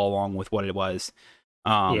probably follow along with what it was.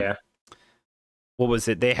 Yeah. What was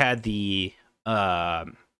it? They had the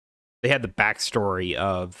they had the backstory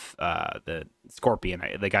of the Scorpion,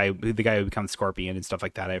 the guy who becomes Scorpion and stuff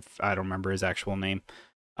like that. I don't remember his actual name.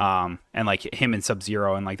 And like him and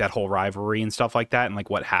Sub-Zero and like that whole rivalry and stuff like that and like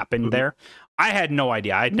what happened there. I had no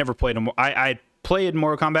idea. I had never played I played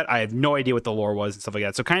Mortal Kombat. I have no idea what the lore was and stuff like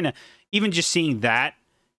that. So kind of even just seeing that,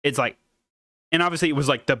 it's like, and obviously it was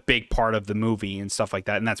like the big part of the movie and stuff like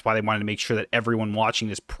that. And that's why they wanted to make sure that everyone watching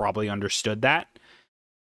this probably understood that.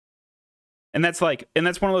 And that's one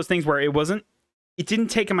of those things where it didn't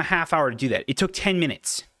take him a half hour to do that. It took 10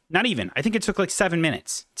 minutes. Not even. I think it took like 7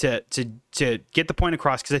 minutes to get the point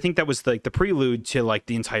across, because I think that was like the prelude to like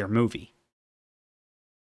the entire movie.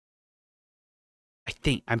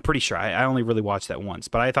 I'm pretty sure. I only really watched that once,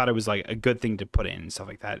 but I thought it was like a good thing to put in and stuff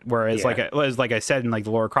like that. Whereas like I said in like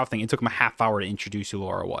the Lara Croft thing, it took him a half hour to introduce who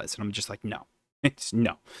Laura was, and I'm just like, no, it's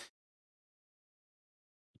no.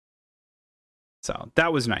 So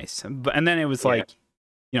that was nice. And then it was like,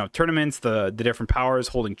 you know, tournaments, the different powers,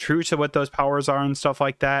 holding true to what those powers are and stuff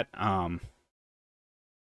like that. I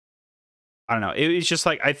don't know. It was just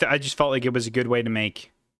like I just felt like it was a good way to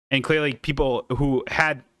make, and clearly people who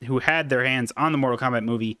had their hands on the Mortal Kombat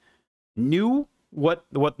movie knew what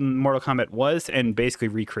Mortal Kombat was and basically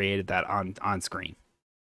recreated that on screen.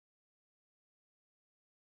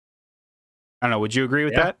 I don't know. Would you agree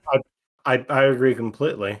with that? I agree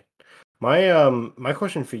completely. My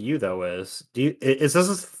question for you though is this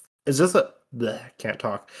a can't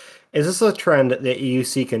talk. Is this a trend that you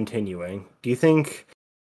see continuing? Do you think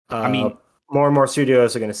I mean more and more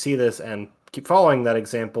studios are going to see this and keep following that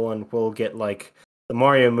example, and we'll get like the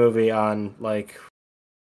Mario movie on like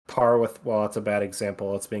par with, well, that's a bad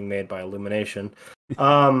example, it's being made by Illumination.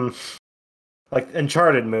 Like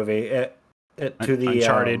Uncharted movie to the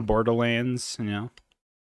Uncharted, Borderlands, you know.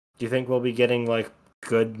 Do you think we'll be getting like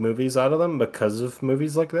good movies out of them because of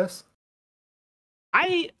movies like this?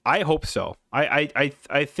 I hope so. I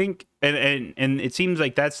think and it seems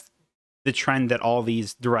like that's the trend that all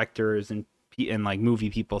these directors and like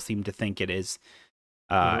movie people seem to think it is,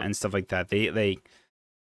 and stuff like that. They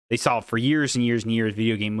saw for years and years and years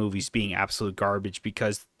video game movies being absolute garbage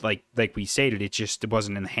because like we stated, it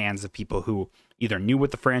wasn't in the hands of people who either knew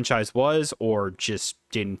what the franchise was or just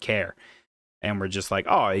didn't care. And we're just like,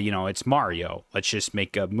 oh, you know, it's Mario. Let's just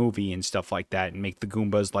make a movie and stuff like that and make the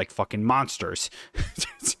Goombas like fucking monsters.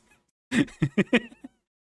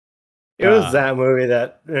 It was that movie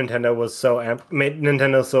that Nintendo was made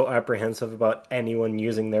Nintendo so apprehensive about anyone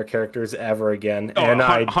using their characters ever again, and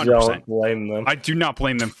 100%. I don't blame them. I do not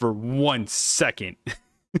blame them for 1 second.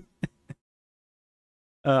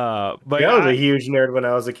 But I was a huge nerd when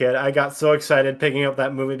I was a kid. I got so excited picking up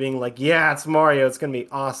that movie, being like, "Yeah, it's Mario. It's gonna be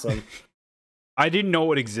awesome." I didn't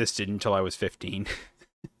know it existed until I was 15.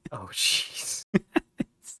 Oh, jeez.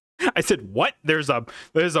 I said, "What? There's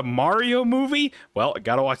a Mario movie? Well, I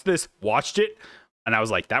gotta watch this." Watched it, and I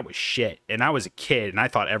was like, "That was shit." And I was a kid, and I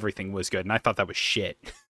thought everything was good, and I thought that was shit.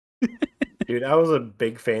 Dude, I was a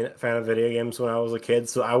big fan of video games when I was a kid,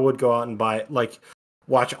 so I would go out and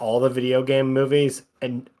watch all the video game movies,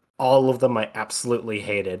 and all of them I absolutely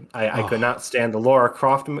hated. I could not stand the Lara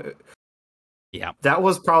Croft movie. Yeah, that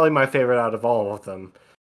was probably my favorite out of all of them.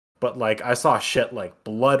 But like, I saw shit like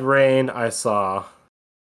Blood Rain. I saw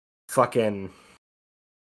fucking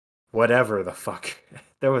whatever the fuck.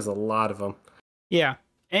 There was a lot of them. Yeah,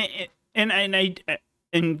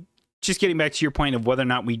 and just getting back to your point of whether or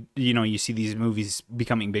not you see these movies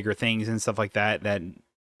becoming bigger things and stuff like that,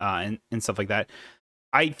 and stuff like that.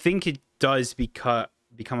 I think it does become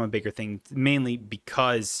a bigger thing, mainly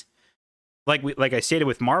because, like I stated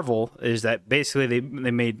with Marvel, is that basically they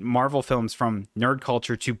made Marvel films from nerd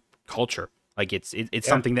culture to culture. Like it's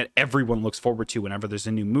something that everyone looks forward to whenever there's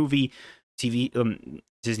a new movie, TV,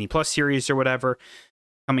 Disney Plus series or whatever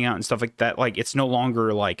coming out and stuff like that. Like it's no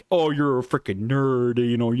longer like, oh, you're a freaking nerd,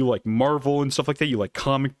 you know, you like Marvel and stuff like that. You like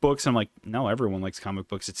comic books. I'm like, no, everyone likes comic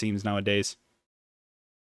books, it seems, nowadays.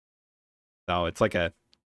 So it's like a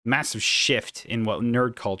massive shift in what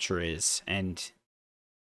nerd culture is and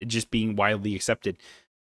it just being widely accepted.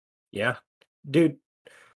 Yeah, dude.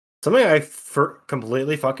 Something I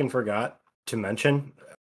completely fucking forgot to mention.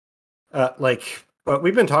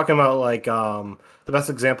 We've been talking about like the best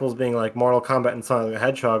examples being like Mortal Kombat and Sonic the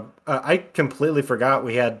Hedgehog. I completely forgot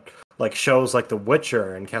we had like shows like The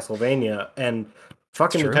Witcher and Castlevania and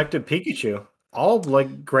fucking Detective Pikachu. All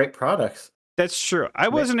like great products. That's true. I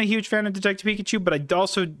wasn't a huge fan of Detective Pikachu, but I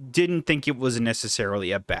also didn't think it was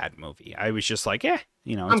necessarily a bad movie. I was just like,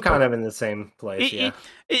 you know. I'm kind of in the same place, and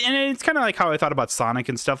it's kind of like how I thought about Sonic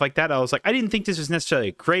and stuff like that. I was like, I didn't think this was necessarily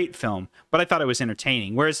a great film, but I thought it was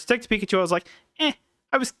entertaining. Whereas Detective Pikachu, I was like,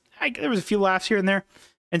 there was a few laughs here and there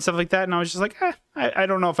and stuff like that, and I was just like, I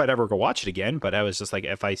don't know if I'd ever go watch it again, but I was just like,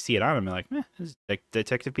 if I see it on, I'm like, this is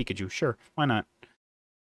Detective Pikachu, sure, why not?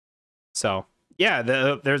 So yeah,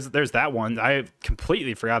 there's that one. I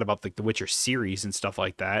completely forgot about the Witcher series and stuff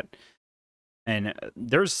like that. And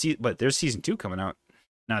there's season 2 coming out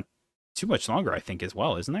not too much longer, I think, as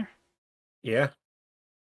well, isn't there? Yeah.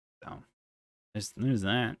 So there's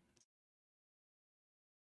that.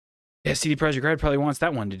 Yeah, CD Projekt Red probably wants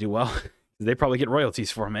that one to do well. They probably get royalties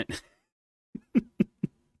from it.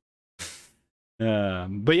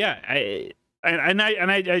 But yeah,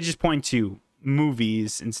 I just point to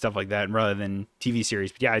movies and stuff like that rather than TV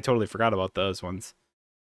series. But yeah, I totally forgot about those ones.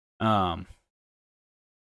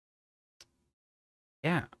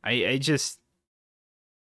 Yeah, I just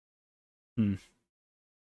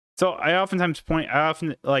So I often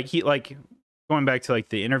going back to like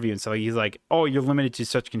the interview and stuff, he's like, oh, you're limited to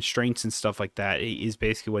such constraints and stuff like that, is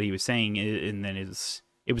basically what he was saying. And then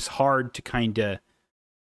it was hard to kind of,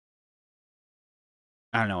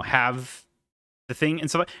 I don't know, have the thing and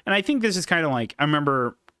stuff. And I think this is kind of like, I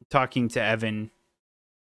remember talking to Evan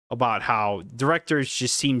about how directors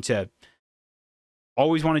just seem to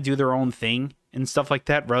always want to do their own thing and stuff like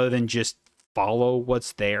that, rather than just follow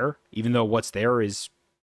what's there, even though what's there is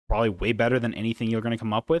probably way better than anything you're going to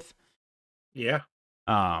come up with. Yeah.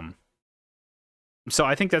 So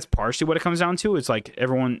I think that's partially what it comes down to. It's like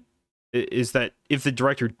everyone is that if the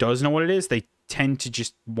director does know what it is, they tend to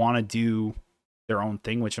just want to do their own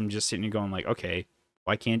thing, which I'm just sitting here going like, okay,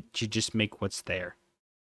 why can't you just make what's there?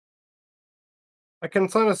 I can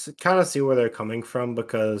kind of see where they're coming from,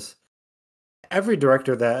 because every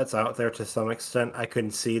director that's out there, to some extent, I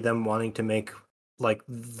can see them wanting to make like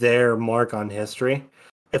their mark on history.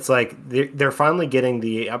 It's like they're finally getting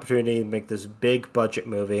the opportunity to make this big budget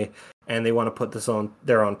movie, and they want to put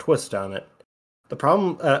their own twist on it. The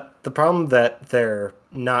problem that they're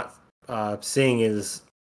not seeing is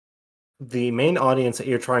the main audience that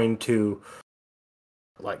you're trying to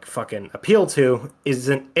like fucking appeal to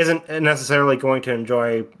isn't necessarily going to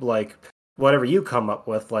enjoy like whatever you come up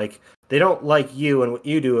with. Like, they don't like you and what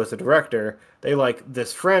you do as a director. They like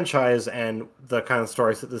this franchise and the kind of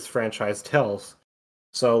stories that this franchise tells.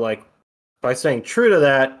 So, like, by staying true to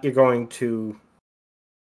that, you're going to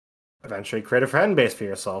eventually create a fan base for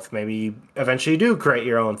yourself. Maybe eventually you do create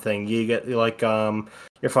your own thing. You get, like,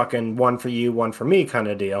 your fucking one for you, one for me kind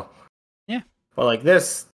of deal. Yeah. But, like,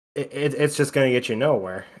 this, it's just going to get you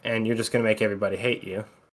nowhere, and you're just going to make everybody hate you.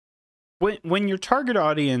 When your target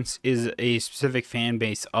audience is a specific fan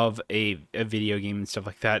base of a video game and stuff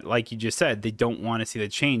like that, like you just said, they don't want to see the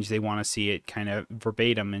change. They want to see it kind of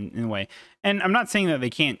verbatim in a way. And I'm not saying that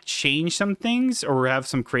they can't change some things or have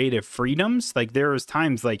some creative freedoms. Like, there is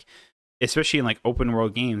times, like, especially in like open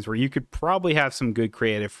world games, where you could probably have some good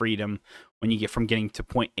creative freedom when you get from getting to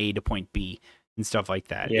point A to point B and stuff like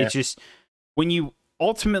that. Yeah. It's just when you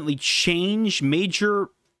ultimately change major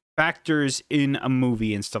factors in a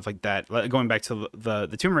movie and stuff like that, going back to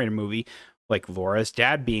the Tomb Raider movie, like Laura's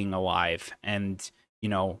dad being alive and, you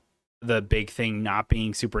know, the big thing not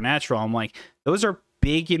being supernatural, I'm like, those are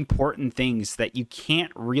big important things that you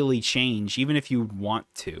can't really change even if you want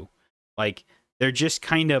to. Like, they're just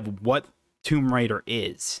kind of what Tomb Raider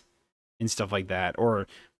is and stuff like that, or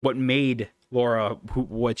what made Laura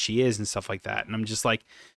what she is and stuff like that. And I'm just like,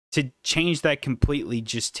 to change that completely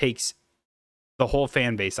just takes the whole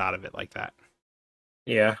fan base out of it like that.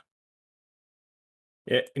 Yeah.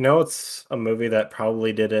 You know, it's a movie that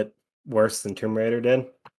probably did it worse than Tomb Raider did.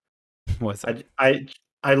 What's that?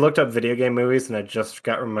 I looked up video game movies, and I just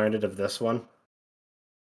got reminded of this one.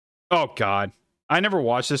 Oh God, I never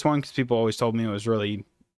watched this one because people always told me it was really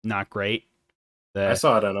not great. I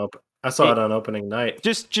saw it on opening night.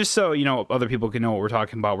 Just so you know, other people can know what we're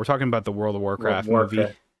talking about. We're talking about the World of Warcraft movie.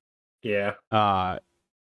 Yeah.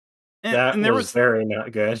 And there was very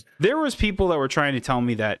not good. There was people that were trying to tell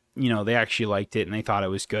me that, you know, they actually liked it and they thought it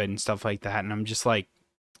was good and stuff like that. And I'm just like,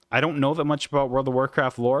 I don't know that much about World of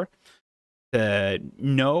Warcraft lore to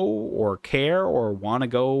know or care or want to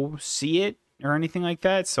go see it or anything like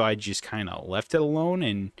that. So I just kind of left it alone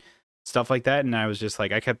and stuff like that. And I was just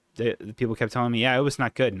like, people kept telling me, yeah, it was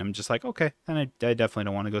not good. And I'm just like, okay, then I definitely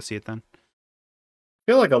don't want to go see it then.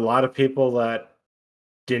 I feel like a lot of people that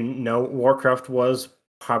didn't know what Warcraft was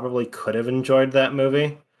probably could have enjoyed that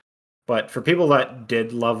movie. But for people that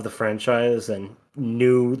did love the franchise and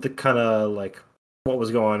knew the kind of like what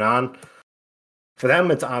was going on, for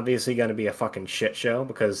them it's obviously going to be a fucking shit show,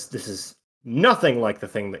 because this is nothing like the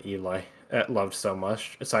thing that you loved so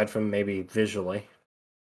much, aside from maybe visually.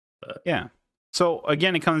 Yeah. So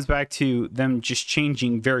again, it comes back to them just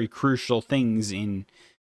changing very crucial things in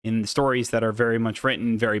the stories that are very much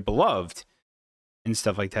written, very beloved, and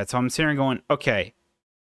stuff like that. So I'm sitting here going, okay,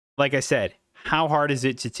 like I said, how hard is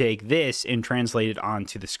it to take this and translate it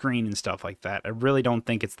onto the screen and stuff like that? I really don't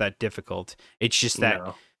think it's that difficult. It's just that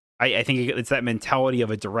No. I think it's that mentality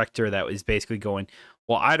of a director that is basically going,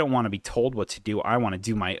 well, I don't want to be told what to do. I want to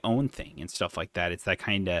do my own thing and stuff like that. It's that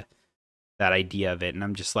kind of that idea of it. And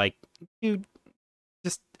I'm just like, dude,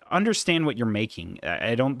 just understand what you're making.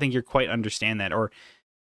 I don't think you're quite understand that, or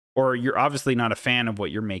you're obviously not a fan of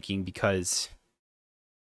what you're making because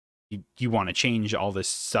you want to change all this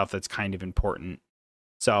stuff that's kind of important.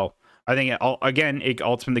 So I think it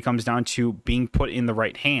ultimately comes down to being put in the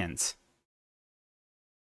right hands.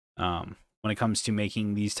 When it comes to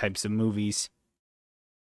making these types of movies,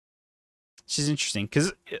 which is interesting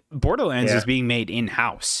because Borderlands is being made in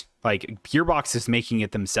house. Like Gearbox is making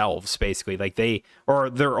it themselves, basically. Like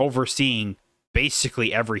they're overseeing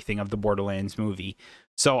basically everything of the Borderlands movie.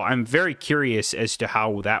 So I'm very curious as to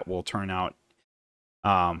how that will turn out.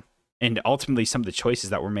 And ultimately some of the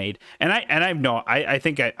choices that were made. And I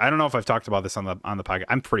think I don't know if I've talked about this on the podcast.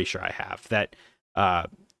 I'm pretty sure I have that.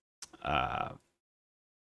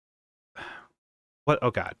 What?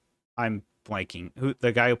 Oh God, I'm blanking. Who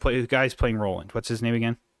the guy's playing Roland? What's his name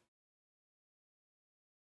again?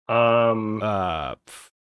 Kevin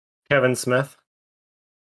Smith.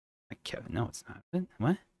 Kevin? No, it's not.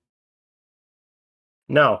 What?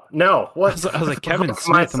 No. What? I was like Kevin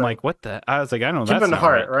Smith. I'm like, what the? I was like, I don't know. Kevin that's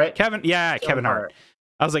Hart, right? Kevin. Yeah, Kevin Hart.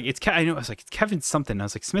 I was like, I know. I was like, it's Kevin something. I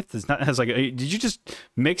was like, Smith is not. I was like, did you just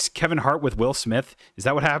mix Kevin Hart with Will Smith? Is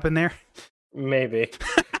that what happened there? Maybe.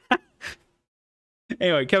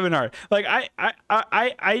 Anyway, Kevin Hart. Like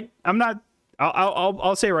I'm not.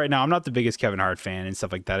 I'll say right now, I'm not the biggest Kevin Hart fan and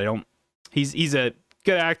stuff like that. I don't. He's a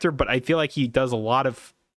good actor, but I feel like he does a lot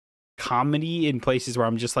of comedy in places where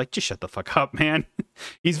I'm just like, just shut the fuck up, man.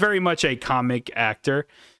 He's very much a comic actor.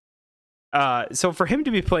 So for him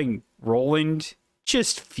to be playing Roland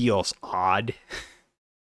just feels odd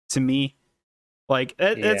to me. Like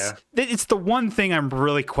it's the one thing I'm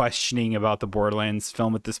really questioning about the Borderlands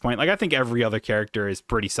film at this point. Like I think every other character is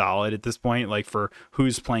pretty solid at this point. Like for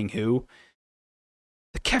who's playing who,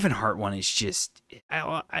 the Kevin Hart one is just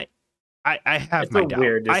I have it's my a doubt.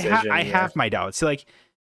 Weird decision, I have my doubts. So like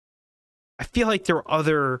I feel like there were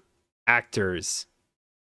other actors,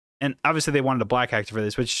 and obviously they wanted a black actor for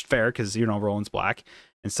this, which is fair because Roland's black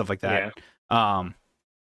and stuff like that. Yeah.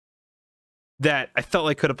 That I felt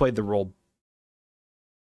like could have played the role.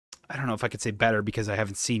 I don't know if I could say better because I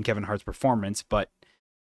haven't seen Kevin Hart's performance, but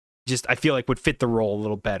just I feel like would fit the role a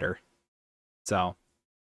little better. So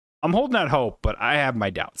I'm holding out hope, but I have my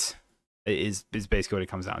doubts. Is basically what it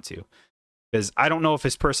comes down to, because I don't know if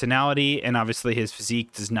his personality and obviously his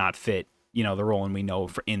physique does not fit, the Roland we know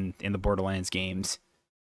in the Borderlands games.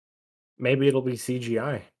 Maybe it'll be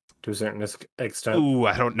CGI to a certain extent. Ooh,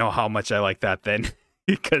 I don't know how much I like that then,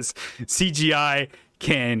 because CGI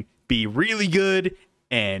can be really good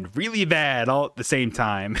and really bad all at the same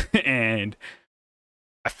time. And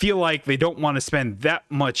I feel like they don't want to spend that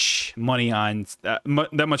much money on that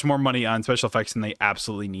much more money on special effects than they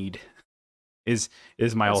absolutely need. Is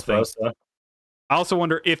my whole thing. So. I also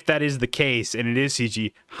wonder if that is the case and it is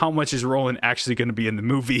CG, how much is Roland actually going to be in the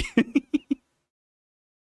movie?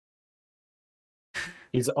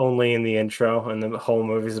 He's only in the intro, and the whole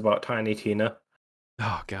movie's about Tiny Tina.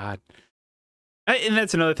 Oh God! And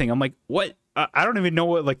that's another thing. I'm like, what? I don't even know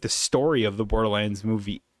what like the story of the Borderlands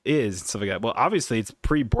movie is and stuff like that. Well, obviously it's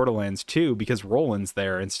pre-Borderlands 2 because Roland's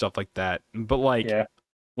there and stuff like that. But like,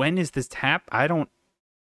 when is this tap? I don't.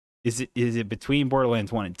 Is it between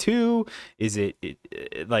Borderlands 1 and 2? Is it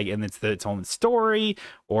like, and it's its own story,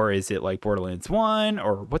 or is it like Borderlands 1,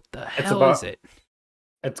 or what the hell is it?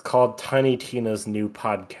 It's called Tiny Tina's New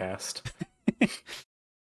Podcast.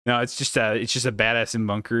 No, it's just a Badass in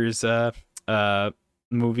Bunkers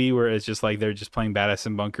movie where it's just like they're just playing Badass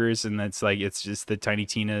in Bunkers, and it's just the Tiny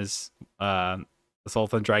Tina's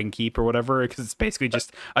Assault on Dragon Keep or whatever, because it's basically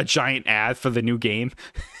just a giant ad for the new game.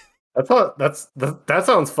 I thought that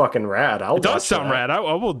sounds fucking rad. It does sound rad. I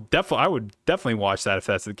would definitely watch that if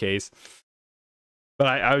that's the case. But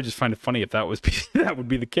I would just find it funny if that would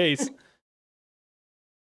be the case.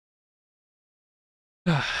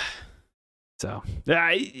 So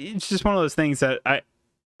it's just one of those things that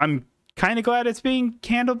I'm kind of glad it's being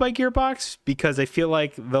handled by Gearbox, because I feel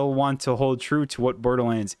like they'll want to hold true to what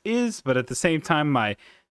Borderlands is, but at the same time, a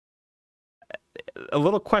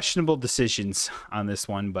little questionable decisions on this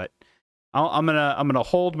one. But I'm gonna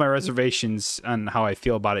hold my reservations on how I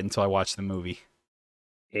feel about it until I watch the movie.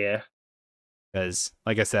 Yeah. because,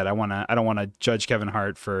 like I said, I don't want to judge Kevin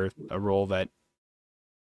Hart for a role that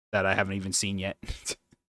I haven't even seen yet.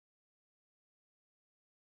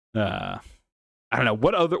 I don't know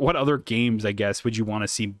what other games, I guess, would you want to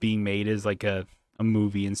see being made as like a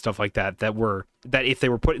movie and stuff like that that if they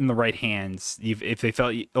were put in the right hands, if they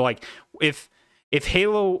felt like if a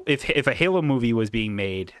Halo movie was being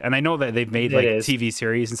made, and I know that they've made like TV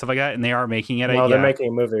series and stuff like that, and they are making it. Well, they're making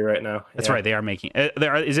a movie right now. That's right, they are making.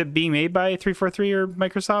 Is it being made by 343 or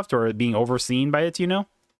Microsoft, or being overseen by it? Do you know?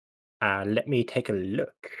 Let me take a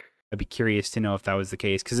look. I'd be curious to know if that was the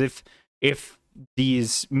case, because if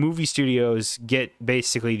these movie studios get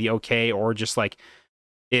basically the okay, or just like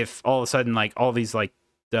if all of a sudden like all these like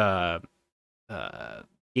game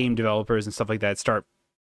developers and stuff like that start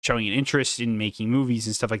showing an interest in making movies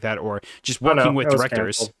and stuff like that, or just working with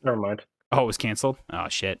directors. Canceled. Never mind. Oh, it was canceled. Oh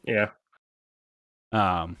shit. Yeah.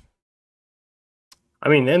 I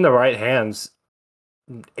mean, in the right hands,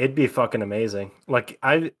 it'd be fucking amazing. Like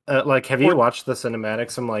have you watched the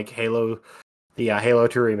cinematics from like Halo, the Halo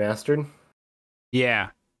 2 remastered? Yeah.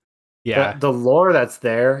 Yeah. The lore that's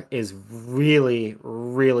there is really,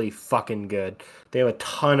 really fucking good. They have a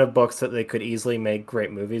ton of books that they could easily make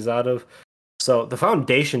great movies out of. So the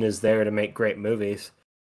foundation is there to make great movies.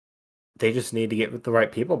 They just need to get the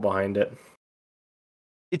right people behind it.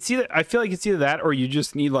 I feel like it's either that, or you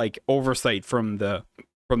just need like oversight from the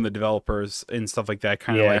developers and stuff like that.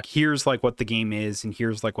 Kind of like, here's like what the game is, and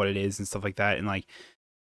here's like what it is and stuff like that. And like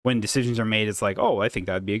when decisions are made, it's like, oh, I think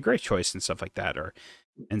that'd be a great choice and stuff like that,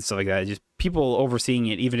 and stuff like that. Just people overseeing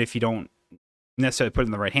it, even if you don't necessarily put it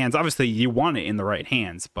in the right hands. Obviously, you want it in the right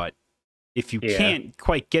hands, but if you can't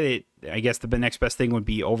quite get it, I guess the next best thing would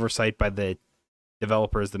be oversight by the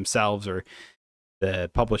developers themselves or the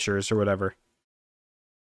publishers or whatever.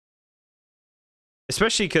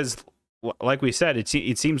 Especially because, like we said, it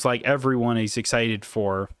seems like everyone is excited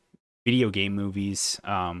for video game movies.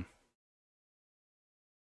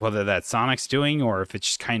 Whether that's Sonic's doing, or if it's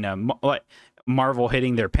just kind of like Marvel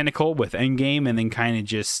hitting their pinnacle with Endgame, and then kind of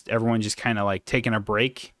just everyone just kind of like taking a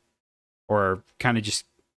break, or kind of just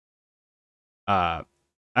I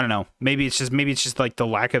don't know. Maybe it's just like the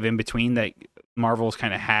lack of in between that Marvel's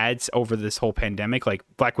kind of had over this whole pandemic. Like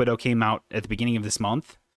Black Widow came out at the beginning of this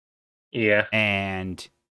month. Yeah. And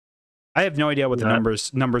I have no idea what the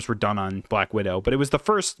numbers were done on Black Widow, but it was the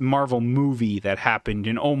first Marvel movie that happened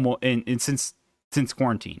since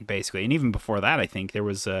quarantine, basically. And even before that, I think there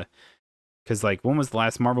was because like when was the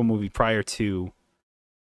last Marvel movie prior to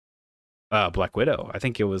Black Widow? I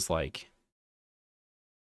think it was like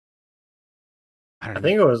I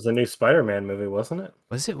think it was the new Spider-Man movie, wasn't it?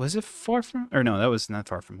 Was it Far From, or no, that was not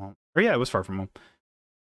Far From Home. Or yeah, it was Far From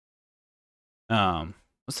Home.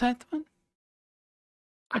 Was that the one?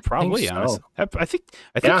 Probably, so. Honestly. I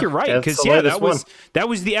think you're right, because that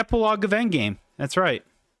was the epilogue of Endgame. That's right.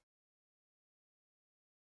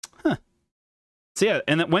 Huh. So yeah,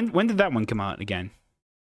 and when did that one come out again?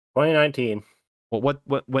 2019. Well, what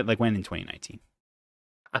like when in 2019?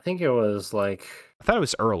 I think it was like, I thought it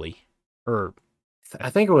was early, or I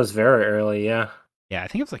think it was very early. Yeah. Yeah, I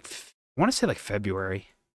think it was like I want to say like February.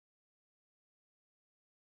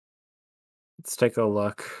 Let's take a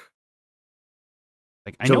look.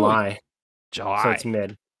 Like July. July. So it's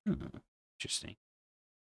mid. Interesting.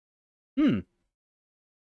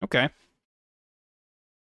 Okay.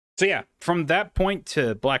 So yeah, from that point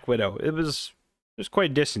to Black Widow, it was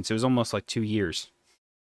quite a distance. It was almost like 2 years.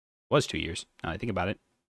 It was 2 years. Now I think about it.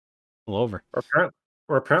 A little over.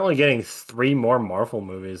 We're apparently getting 3 more Marvel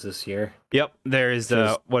movies this year. Yep. There is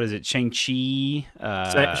what is it? Shang-Chi.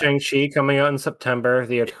 Shang-Chi coming out in September.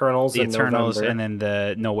 The Eternals in November. And then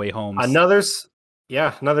the No Way Home. Another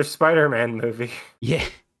Spider-Man movie. Yeah.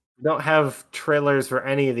 We don't have trailers for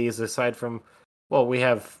any of these aside from, well, we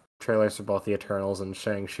have trailers for both the Eternals and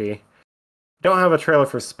Shang-Chi. Don't have a trailer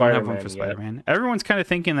for Spider-Man yet. Spider-Man. Everyone's kind of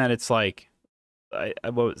thinking that it's like,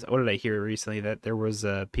 what did I hear recently? That there was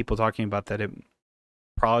people talking about that it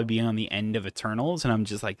probably be on the end of Eternals, and I'm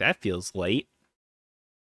just like, that feels late.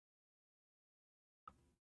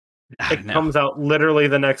 It comes out literally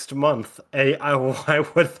the next month. Why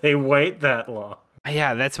would they wait that long?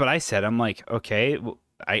 Yeah, that's what I said. I'm like, okay, well,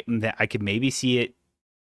 I could maybe see it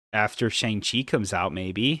after Shang-Chi comes out,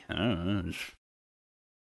 maybe. I don't know.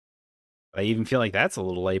 I even feel like that's a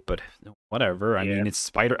little late, but whatever. I mean, it's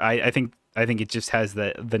Spider. I think it just has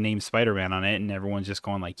the name Spider-Man on it, and everyone's just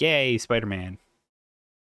going like, "Yay, Spider-Man!"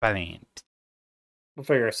 Spider-Man. We'll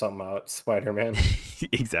figure something out. Spider-Man.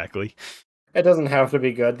 Exactly. It doesn't have to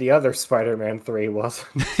be good. The other Spider-Man 3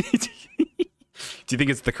 wasn't. Do you think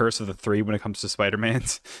it's the curse of the 3 when it comes to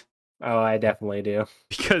Spider-Mans? Oh, I definitely do.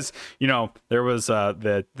 Because there was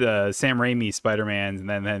the Sam Raimi Spider-Man,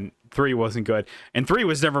 and then 3 wasn't good, and 3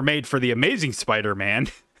 was never made for the Amazing Spider-Man.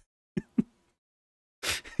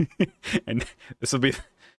 and this will be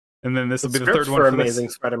and then this The will be the script third one for for this. Amazing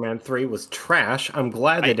Spider-Man 3 was trash. I'm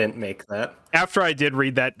glad they didn't make that. After I did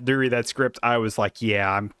read that script, I was like, yeah,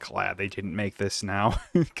 I'm glad they didn't make this now,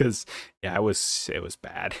 because yeah, it was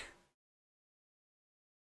bad.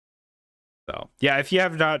 So yeah, if you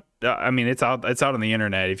have not, I mean, it's out on the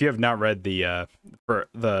internet. If you have not read the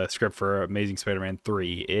script for Amazing Spider-Man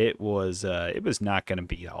 3, it was not going to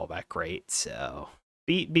be all that great. So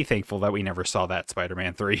be thankful that we never saw that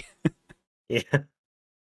Spider-Man 3. Yeah.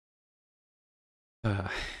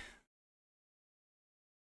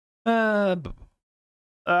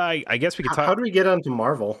 I guess we could talk. How do we get onto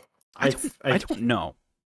Marvel? I don't know.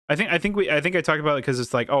 I think I talked about it because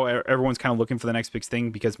it's like, oh, everyone's kind of looking for the next big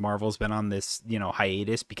thing because Marvel's been on this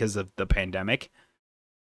hiatus because of the pandemic.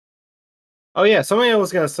 Oh yeah, something I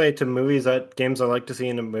was gonna say to movies that games I like to see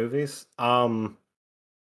in the movies.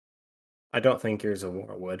 I don't think Gears of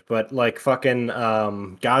War would, but like fucking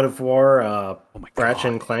God of War, Oh my Ratchet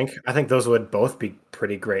and God. Clank. I think those would both be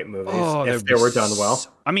pretty great movies Oh, if they were done well.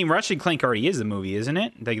 I mean, Ratchet and Clank already is a movie, isn't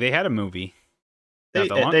it? Like they had a movie They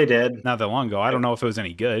did. not that long ago. I don't know if it was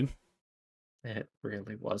any good. It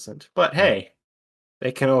really wasn't. But hey,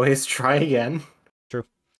 they can always try again. True.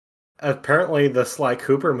 Apparently, the Sly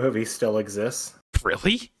Cooper movie still exists.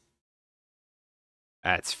 Really?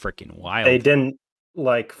 That's freaking wild. They didn't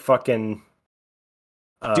like fucking.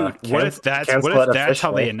 Dude, what if that's how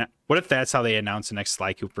officially. what if that's how they announce the next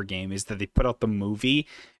Sly Cooper game? Is that they put out the movie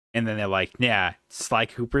and then they're like, yeah, Sly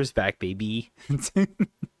Cooper's back, baby.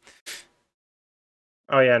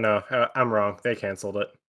 Oh yeah, no, I'm wrong. They canceled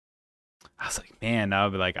it. I was like, man, I'll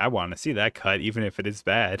be like, I want to see that cut, even if it is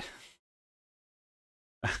bad.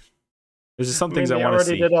 There's just some things I want to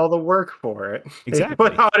see. They already did all the work for it. Exactly. They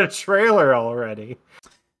put out a trailer already.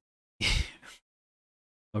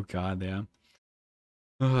 Oh God, yeah.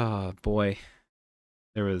 Oh boy,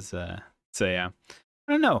 there was so yeah.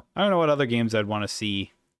 I don't know what other games I'd want to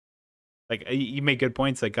see. Like you make good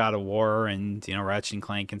points like God of War and Ratchet and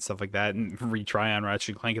Clank and stuff like that, and retry on Ratchet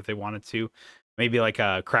and Clank if they wanted to. Maybe like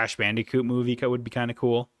a Crash Bandicoot movie would be kind of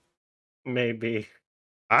cool. Maybe.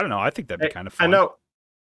 I don't know. I think that'd be kind of fun.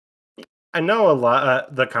 I know a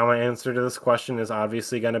lot. The common answer to this question is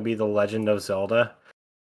obviously going to be The Legend of Zelda.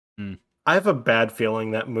 I have a bad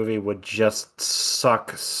feeling that movie would just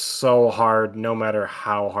suck so hard, no matter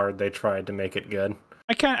how hard they tried to make it good.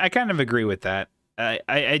 I kind of agree with that.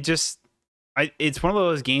 It's one of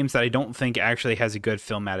those games that I don't think actually has a good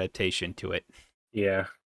film adaptation to it. Yeah,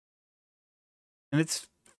 and it's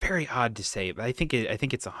very odd to say, but I think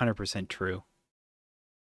it's 100% true.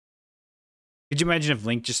 Could you imagine if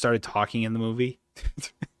Link just started talking in the movie?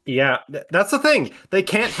 Yeah, that's the thing. They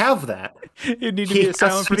can't have that. It needs to be a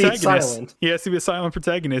silent protagonist. He has to be a silent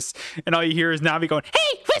protagonist, and all you hear is Navi going,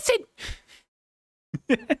 "Hey,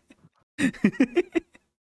 listen!"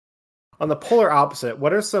 On the polar opposite,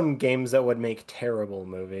 what are some games that would make terrible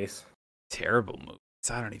movies? Terrible movies?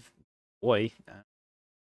 I don't even. Boy.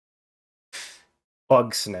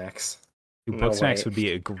 Bugsnax. Bugsnax would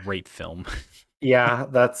be a great film. Yeah,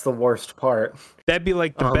 that's the worst part. That'd be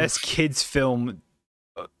like the best kids film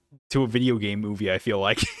to a video game movie, I feel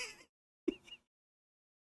like.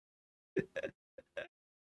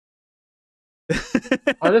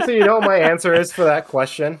 Honestly, you know what my answer is for that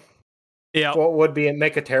question? Yeah. What would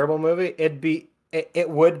make a terrible movie? It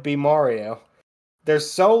would be Mario. There's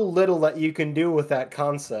so little that you can do with that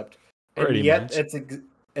concept, and pretty yet much.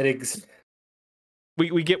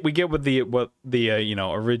 We get what the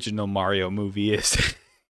original Mario movie is.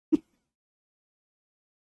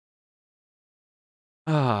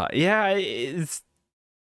 Yeah, it's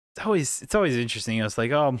always interesting. It's like,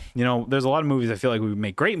 there's a lot of movies I feel like we would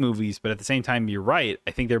make great movies, but at the same time, you're right.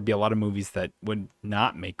 I think there'd be a lot of movies that would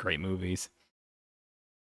not make great movies.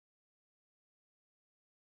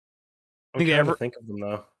 I'm trying to think of them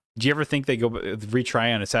though. Do you ever think they go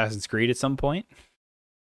retry on Assassin's Creed at some point?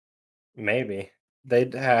 Maybe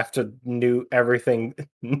they'd have to do everything,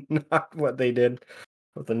 not what they did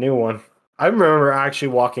with the new one. I remember actually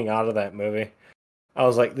walking out of that movie. I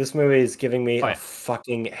was like, this movie is giving me a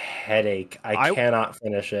fucking headache. I cannot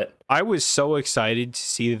finish it. I was so excited to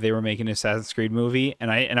see that they were making an Assassin's Creed movie, and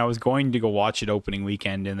I was going to go watch it opening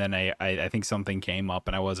weekend, and then I think something came up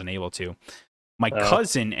and I wasn't able to. My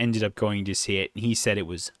cousin ended up going to see it, and he said it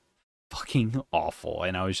was fucking awful.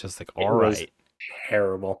 And I was just like, all right.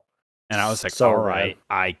 Terrible. And I was like, all right,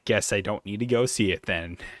 I guess I don't need to go see it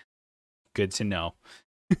then. Good to know.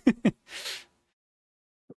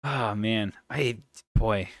 Oh man,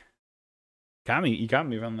 boy, got me. You got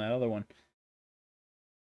me from that other one.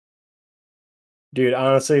 Dude,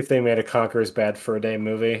 honestly, if they made a Conqueror's Bad Fur Day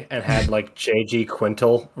movie and had like J.G.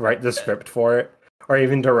 Quintel write the script for it, or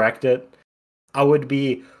even direct it, I would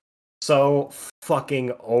be so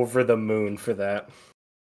fucking over the moon for that. You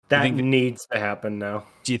That think? needs to happen now.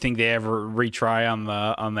 Do you think they ever retry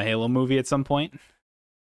on the Halo movie at some point? I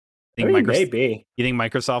Think mean, Microsoft? maybe. You think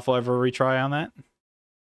Microsoft will ever retry on that?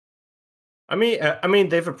 I mean,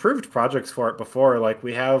 they've approved projects for it before. Like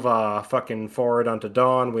we have fucking Forward Unto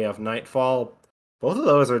Dawn, we have Nightfall. Both of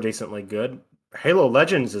those are decently good. Halo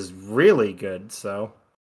Legends is really good, so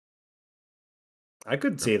I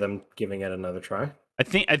could see them giving it another try. I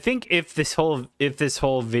think if this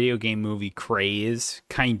whole video game movie craze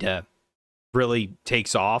kind of really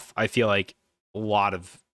takes off, I feel like a lot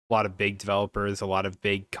of big developers, a lot of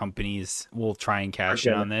big companies will try and cash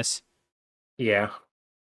in Again, on this. yeah.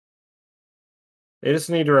 They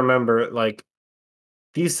just need to remember, like,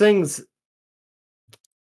 these things,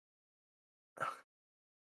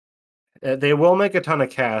 they will make a ton of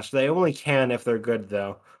cash. They only can if they're good,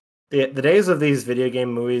 though. The days of these video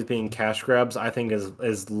game movies being cash grabs, I think,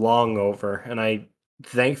 is long over. And I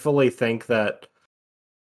thankfully think that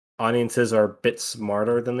audiences are a bit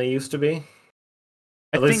smarter than they used to be.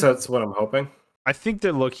 I At least think that's what I'm hoping. I think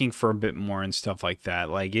they're looking for a bit more and stuff like that.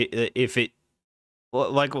 Like if it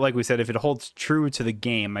like we said, if it holds true to the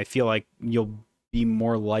game, I feel like you'll be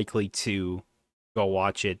more likely to go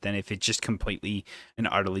watch it than if it just completely and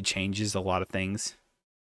utterly changes a lot of things.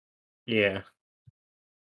 Yeah.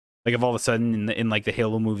 Like if all of a sudden in like the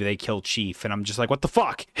Halo movie they kill Chief, and I'm just like, what the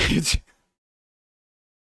fuck?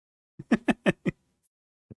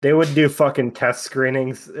 They would do fucking test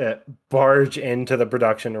screenings, barge into the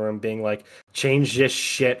production room being like, change this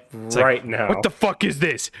shit It's like, right now. what the fuck is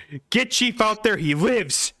this? Get Chief out there. He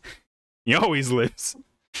lives. He always lives.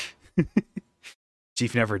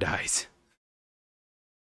 Chief never dies.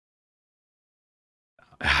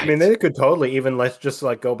 I mean, they could totally even let's just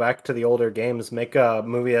like go back to the older games, make a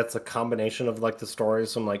movie that's a combination of like the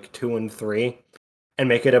stories from like 2 and 3, and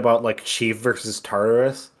make it about like Chief versus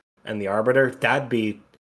Tartarus and the Arbiter. That'd be,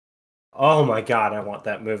 oh my god, I want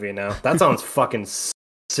that movie now. That sounds fucking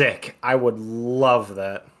sick. I would love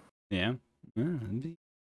that. Yeah. It'd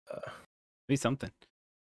be something.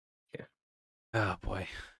 Yeah. Oh boy.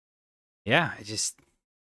 Yeah,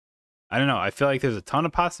 I don't know. I feel like there's a ton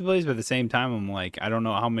of possibilities, but at the same time, I'm like, I don't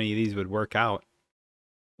know how many of these would work out.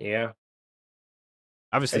 Yeah,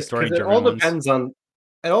 Obviously, story because it driven all ones. depends on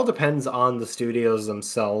it all depends on the studios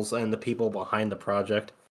themselves and the people behind the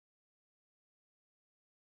project.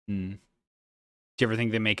 Hmm. Do you ever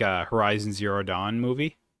think they make a Horizon Zero Dawn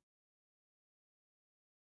movie?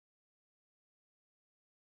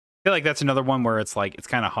 I feel like that's another one where it's like it's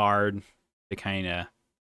kind of hard to kind of.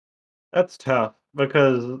 That's tough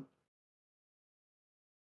because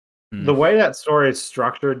Hmm. the way that story is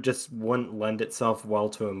structured just wouldn't lend itself well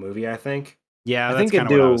to a movie, I think. Yeah, I that's think kind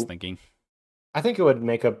it'd of what I was do thinking. I think it would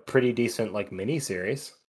make a pretty decent like mini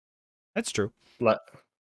series. That's true. Like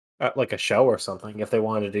like a show or something. If they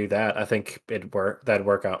wanted to do that, I think that'd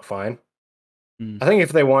work out fine. Hmm. I think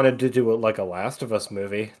if they wanted to do like a Last of Us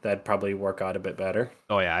movie, that'd probably work out a bit better.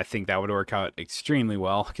 Oh yeah, I think that would work out extremely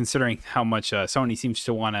well, considering how much Sony seems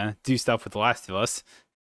to want to do stuff with The Last of Us.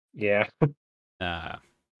 Yeah. Uh,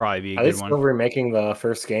 Probably be a Are they good one. still remaking the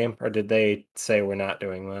first game, or did they say we're not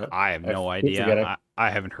doing that? I have no keep idea. forgetting. I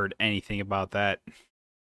haven't heard anything about that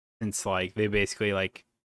since like they basically like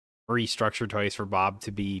restructured Toys for Bob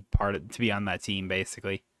to be on that team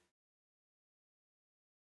basically.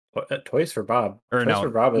 Toys for Bob. Or Toys for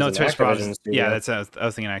Bob is no, an Toys for Activision Bob's. Yeah, studio. I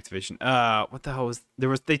was thinking Activision. What the hell was there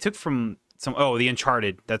was they took from some the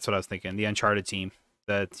Uncharted. That's what I was thinking. The Uncharted team,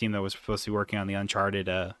 the team that was supposed to be working on the Uncharted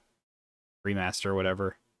remaster or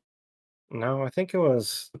whatever. No, I think it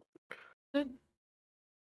was. Dude,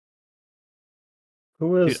 Who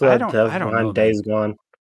was I that don't dev I don't know, behind man. Days Gone?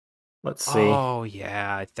 Let's see. Oh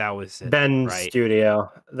yeah, that was it. Ben Right. Studio.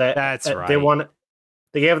 That's They right. want.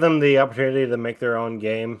 They gave them the opportunity to make their own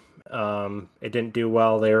game. It didn't do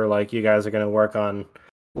well. They were like, "You guys are going to work on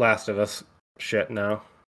Last of Us shit now."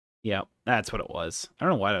 Yeah, that's what it was. I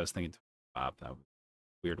don't know why I was thinking Bob. That was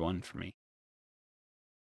a weird one for me.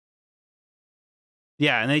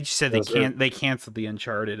 Yeah, and they just said Those are, they canceled the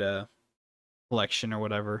Uncharted collection or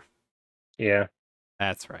whatever. yeah.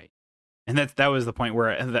 That's right. And that was the point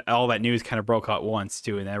where all that news kind of broke out once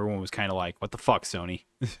too, and everyone was kind of like, "What the fuck, Sony?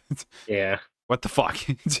 Yeah. What the fuck?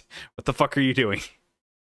 What the fuck are you doing?"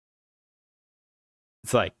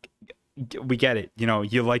 It's like we get it. You know,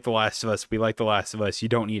 you like The Last of Us. We like The Last of Us. You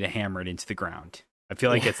don't need to hammer it into the ground. I feel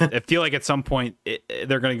like at some point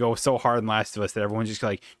they're gonna go so hard in Last of Us that everyone's just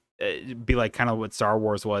like be like kind of what Star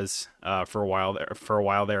Wars was for a while there. For a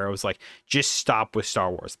while there, it was like just stop with Star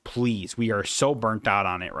Wars, please. We are so burnt out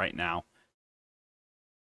on it right now.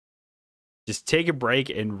 Just take a break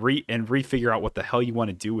and refigure out what the hell you want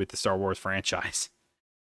to do with the Star Wars franchise.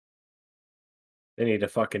 They need to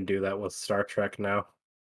fucking do that with Star Trek now.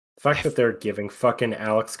 The fact that they're giving fucking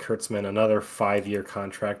Alex Kurtzman another 5-year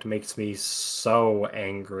contract makes me so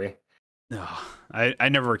angry. No, I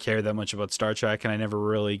never cared that much about Star Trek, and I never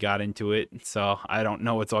really got into it, so I don't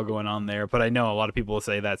know what's all going on there. But I know a lot of people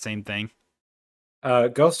say that same thing.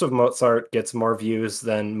 Ghost of Mozart gets more views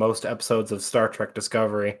than most episodes of Star Trek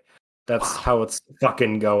Discovery. That's how it's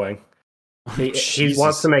fucking going. He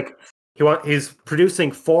wants to make he's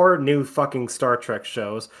producing 4 new fucking Star Trek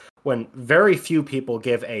shows when very few people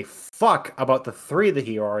give a fuck about the 3 that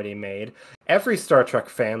he already made. Every Star Trek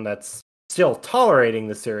fan that's still tolerating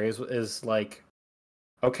the series is like,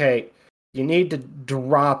 okay, you need to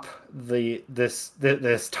drop this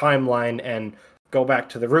timeline and go back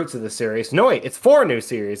to the roots of the series. No, wait, it's 4 new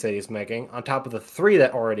series that he's making on top of the 3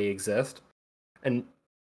 that already exist. And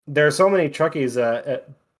there are so many Trekkies,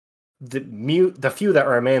 the few that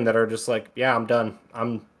remain that are just like, yeah, I'm done.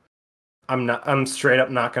 I'm straight up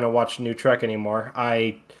not going to watch New Trek anymore.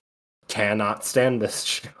 I cannot stand this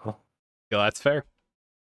show. Yeah, that's fair.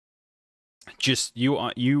 Just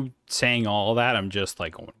you saying all that, I'm just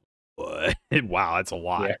like, what? Wow, that's a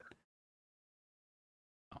lot.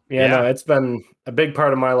 Yeah, no, it's been a big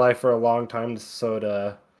part of my life for a long time. So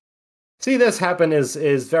to see this happen is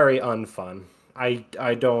very unfun.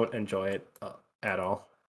 I don't enjoy it at all.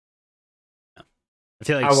 I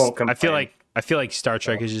feel like I won't complain. I feel like Star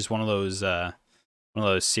Trek is just one of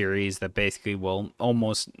those series that basically will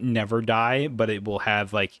almost never die, but it will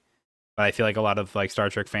have like. But I feel like a lot of like Star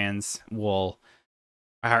Trek fans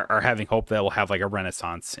are having hope that we'll have like a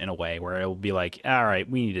renaissance in a way where it will be like, all right,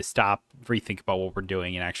 we need to stop, rethink about what we're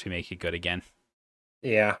doing, and actually make it good again.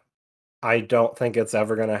 Yeah, I don't think it's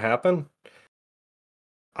ever going to happen.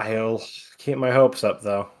 I'll keep my hopes up,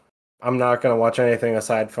 though. I'm not going to watch anything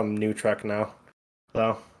aside from New Trek now,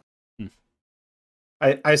 though.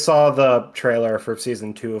 I saw the trailer for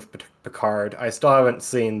season 2 of Picard. I still haven't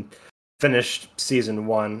finished season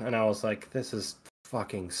 1, and I was like, this is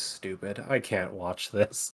fucking stupid. I can't watch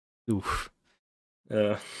this. Oof.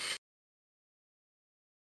 Yeah.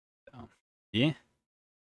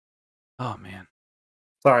 Oh man.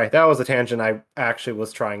 Sorry, that was a tangent I actually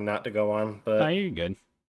was trying not to go on, but you're good.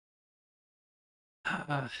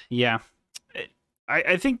 Yeah,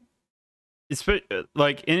 I think it's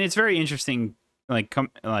like, and it's very interesting. Like kind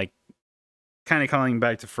of calling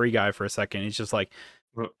back to Free Guy for a second. It's just like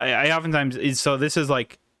I oftentimes so this is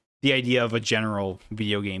like the idea of a general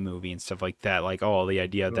video game movie and stuff like that. Like, oh, the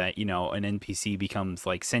idea that, you know, an NPC becomes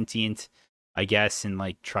like sentient, I guess, and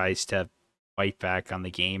like tries to fight back on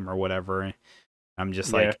the game or whatever. I'm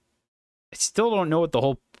just like, I still don't know what the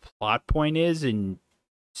whole plot point is and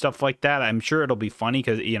stuff like that. I'm sure it'll be funny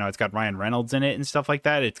because, you know, it's got Ryan Reynolds in it and stuff like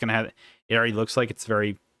that. It's gonna have, it already looks like it's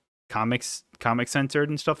very comic centered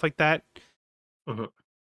and stuff like that. Mm-hmm.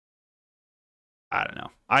 I don't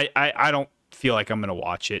know. I don't feel like I'm gonna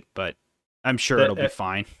watch it, but I'm sure it'll be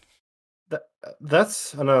fine.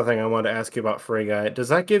 That's another thing I wanted to ask you about Free Guy. Does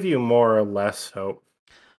that give you more or less hope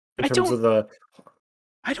in terms of the?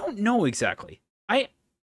 I don't know exactly. I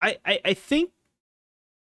think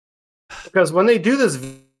because when they do this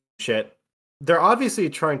shit, they're obviously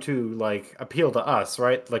trying to like appeal to us,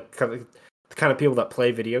 right? Like the kind of people that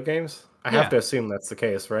play video games. I have to assume that's the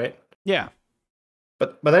case, right? Yeah.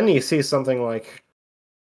 But then you see something like,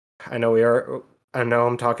 I know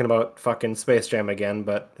I'm talking about fucking Space Jam again,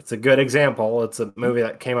 but it's a good example. It's a movie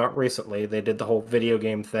that came out recently. They did the whole video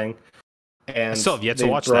game thing, and I still have yet to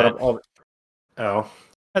watch that.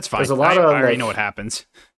 That's fine. I already know what happens.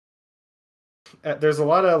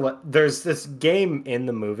 There's this game in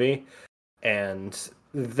the movie, and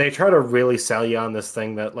they try to really sell you on this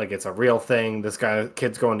thing that like it's a real thing. This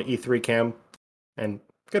kid's going to E3 camp, and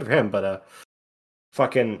good for him, but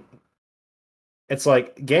fucking, it's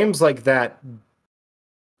like games like that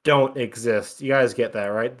don't exist. You guys get that,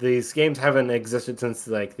 right? These games haven't existed since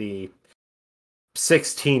like the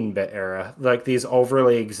 16-bit era. Like these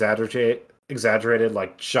overly exaggerated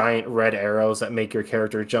like giant red arrows that make your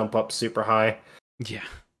character jump up super high. Yeah.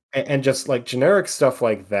 And just like generic stuff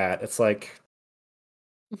like that. It's like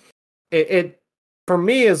it for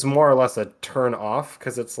me is more or less a turn off,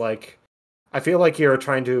 because it's like I feel like you're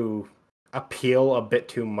trying to appeal a bit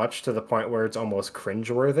too much to the point where it's almost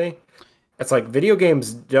cringeworthy. It's like video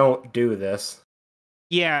games don't do this.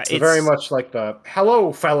 Yeah, It's very much like the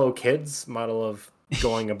 "Hello, fellow kids" model of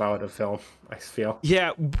going about a film. I feel.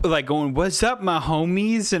 yeah, like going, "What's up, my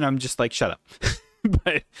homies?" And I'm just like, "Shut up."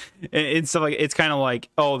 But it's like it's kind of like,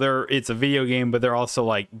 oh, it's a video game, but they're also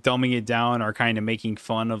like dumbing it down or kind of making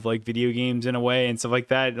fun of like video games in a way and stuff like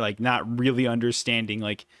that. Like not really understanding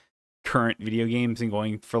like current video games and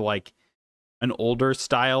going for like an older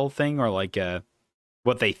style thing or like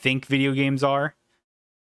what they think video games are.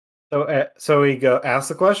 So we go ask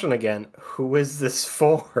the question again. Who is this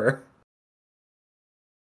for?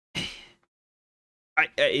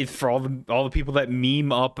 For all the people that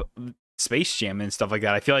meme up Space Jam and stuff like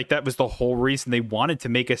that. I feel like that was the whole reason they wanted to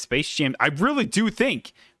make a Space Jam. I really do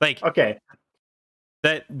think like Okay,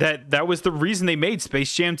 that was the reason they made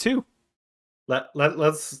Space Jam 2.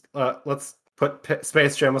 let's put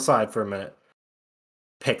Space Jam aside for a minute.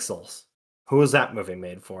 Pixels. Who was that movie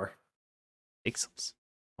made for? Pixels.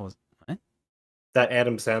 What? That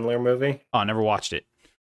Adam Sandler movie? Oh, I never watched it.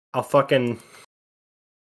 I'll fucking.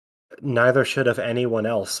 Neither should have anyone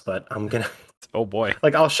else, but I'm gonna. Oh boy.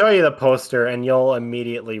 Like, I'll show you the poster and you'll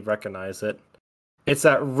immediately recognize it. It's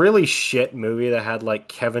that really shit movie that had like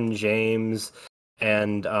Kevin James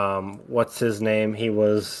and what's his name? He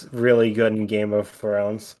was really good in Game of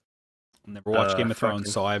Thrones. Never watched Game of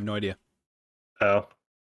Thrones, so I have no idea. Oh.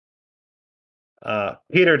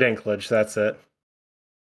 Peter Dinklage, that's it.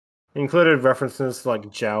 Included references to like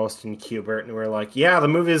Joust and Qbert, and we're like, yeah, the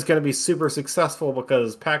movie is going to be super successful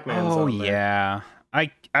because Pac-Man's on there. Yeah. I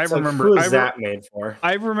It's remember like, who is that made for?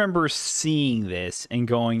 I remember seeing this and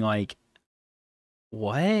going like,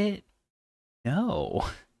 what? No.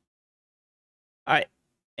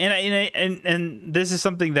 And this is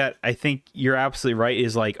something that I think you're absolutely right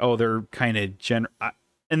is like, oh, they're kind of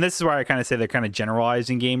and this is why I kind of say they're kind of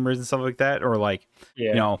generalizing gamers and stuff like that, or like,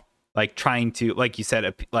 Yeah. Like trying to, like you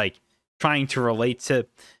said, like trying to relate to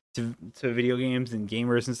video games and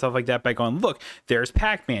gamers and stuff like that by going, look, there's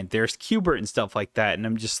Pac-Man, there's Qbert and stuff like that, and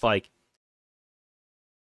I'm just like,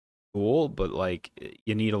 cool, but like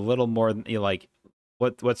you need a little more. Like,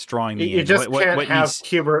 what's drawing me? You just can't have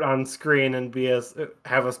Qbert on screen and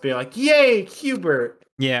have us be like, yay, Qbert.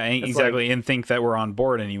 Yeah, exactly, like, and think that we're on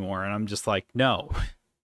board anymore. And I'm just like, no.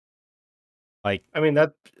 Like, I mean,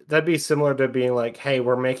 that'd be similar to being like, hey,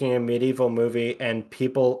 we're making a medieval movie, and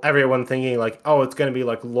everyone thinking like, oh, it's going to be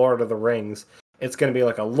like Lord of the Rings. It's going to be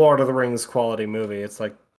like a Lord of the Rings quality movie. It's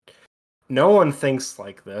like, no one thinks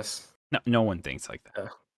like this. No one thinks like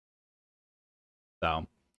that. So,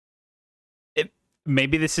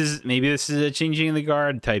 maybe this is a changing of the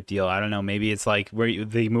guard type deal. I don't know. Maybe it's like where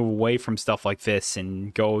they move away from stuff like this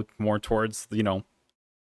and go more towards,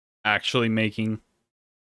 actually making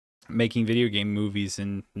video game movies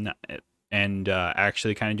and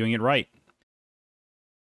actually kind of doing it right.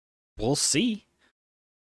 We'll see.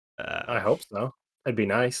 I hope so. It'd be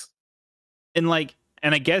nice. And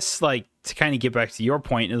I guess like to kind of get back to your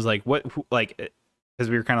point is like because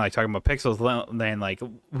we were kind of like talking about Pixels, then like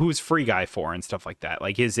who's Free Guy for and stuff like that.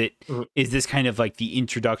 Like, is this kind of like the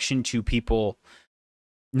introduction to people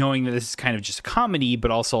knowing that this is kind of just a comedy, but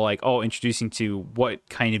also like, oh, introducing to what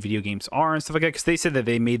kind of video games are and stuff like that? Because they said that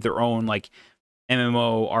they made their own like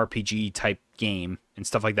MMO RPG type game and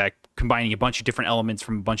stuff like that, combining a bunch of different elements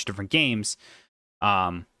from a bunch of different games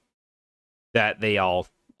that they all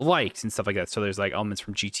liked and stuff like that. So there's like elements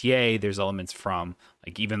from GTA, there's elements from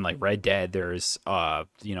like even like Red Dead, there's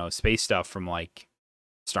space stuff from like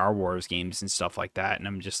Star Wars games and stuff like that. And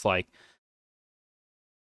I'm just like,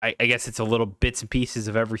 I guess it's a little bits and pieces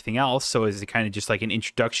of everything else. So is it kind of just like an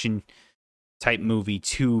introduction type movie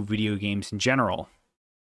to video games in general?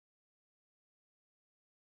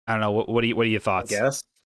 I don't know. What are your thoughts? I guess.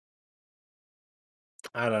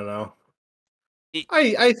 I don't know.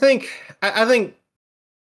 I think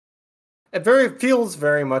it feels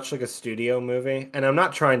very much like a studio movie, and I'm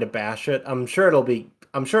not trying to bash it. I'm sure it'll be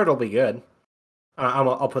good.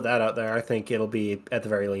 I'll put that out there. I think it'll be at the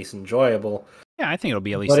very least enjoyable. Yeah, I think it'll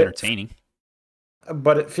be at least entertaining.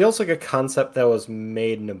 But it feels like a concept that was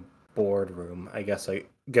made in a boardroom. I guess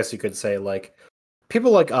you could say, like,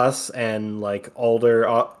 people like us and like older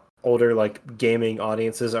like gaming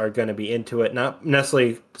audiences are going to be into it, not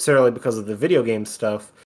necessarily because of the video game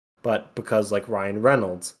stuff, but because like Ryan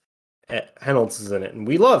Reynolds is in it, and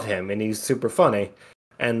we love him, and he's super funny.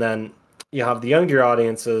 And then you have the younger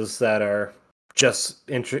audiences that are just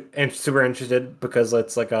super interested because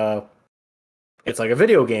it's like a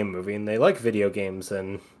video game movie, and they like video games.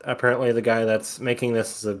 And apparently, the guy that's making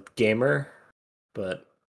this is a gamer, but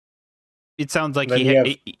It sounds like Then you have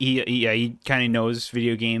he kind of knows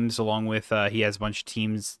video games. Along with he has a bunch of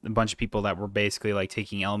teams, a bunch of people that were basically like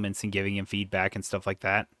taking elements and giving him feedback and stuff like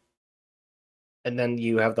that.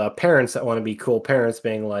 the parents that want to be cool parents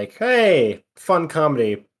being like, "Hey, fun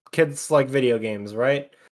comedy. Kids like video games, right?"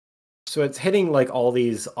 So it's hitting like all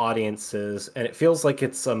these audiences, and it feels like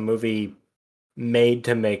it's a movie made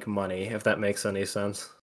to make money, if that makes any sense.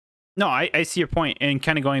 No, I see your point, and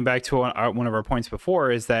kind of going back to one of our points before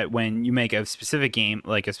is that when you make a specific game,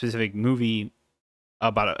 like a specific movie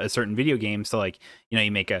about a certain video game, so like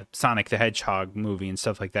you make a Sonic the Hedgehog movie and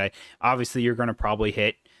stuff like that. Obviously, you're going to probably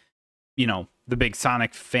hit the big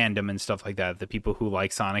Sonic fandom and stuff like that, the people who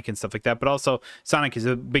like Sonic and stuff like that. But also, Sonic is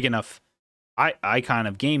a big enough icon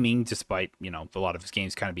of gaming, despite a lot of his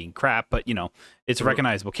games kind of being crap. But it's a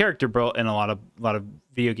recognizable character, bro, and a lot of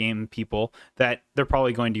video game people that they're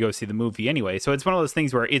probably going to go see the movie anyway. So it's one of those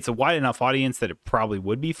things where it's a wide enough audience that it probably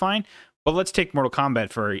would be fine. But let's take Mortal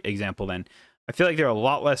Kombat for example. Then I feel like there are a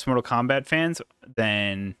lot less Mortal Kombat fans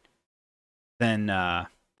than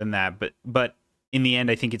that. But in the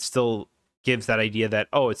end, I think it still gives that idea that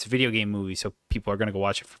it's a video game movie, so people are going to go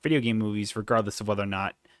watch it for video game movies, regardless of whether or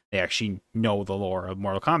not they actually know the lore of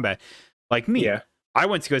Mortal Kombat. Like me, Yeah. I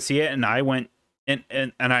went to go see it, and I went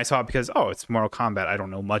and I saw it because it's Mortal Kombat. I don't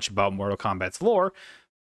know much about Mortal Kombat's lore,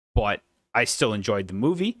 but I still enjoyed the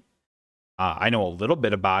movie. I know a little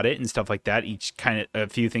bit about it and stuff like that. A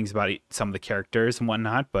few things about some of the characters and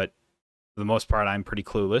whatnot, but for the most part, I'm pretty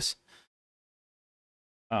clueless.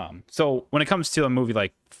 So when it comes to a movie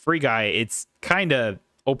like Free Guy, it's kind of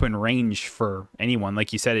open range for anyone.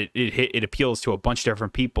 Like you said, it appeals to a bunch of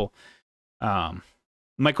different people.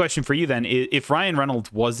 My question for you then is, if Ryan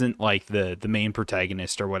Reynolds wasn't like the main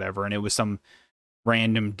protagonist or whatever, and it was some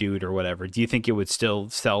random dude or whatever, do you think it would still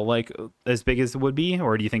sell like as big as it would be,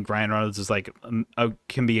 or do you think Ryan Reynolds is like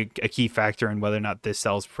can be a key factor in whether or not this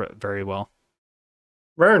sells very well?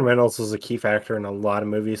 Ryan Reynolds was a key factor in a lot of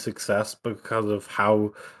movie success because of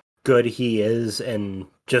how good he is and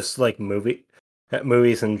just like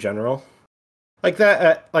movies in general. Like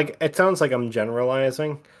that, like it sounds like I'm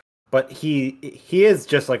generalizing, but he is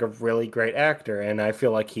just like a really great actor, and I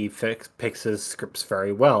feel like he picks his scripts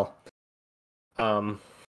very well.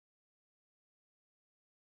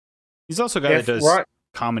 He's also a guy that does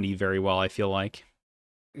comedy very well, I feel like.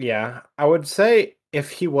 Yeah, I would say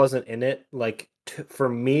if he wasn't in it, like for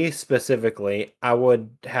me specifically, I would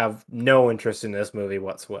have no interest in this movie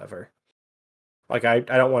whatsoever. Like I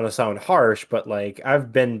don't want to sound harsh, but like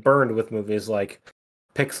I've been burned with movies like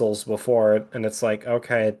Pixels before, and it's like,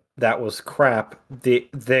 okay, that was crap.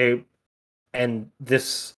 They and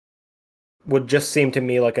this would just seem to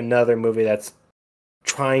me like another movie that's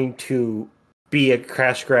trying to be a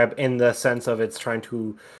crash grab in the sense of it's trying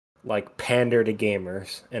to like pander to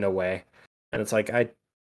gamers in a way. And it's like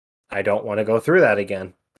I don't want to go through that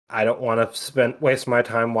again. I don't want to waste my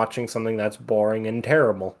time watching something that's boring and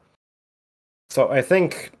terrible. So I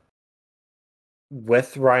think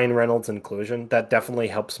with Ryan Reynolds' inclusion, that definitely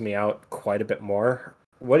helps me out quite a bit more.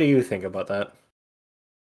 What do you think about that?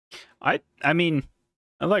 I mean,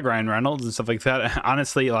 I like Ryan Reynolds and stuff like that.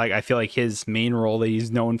 Honestly, like I feel like his main role that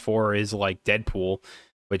he's known for is like Deadpool,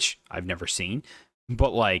 which I've never seen.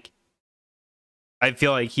 But like I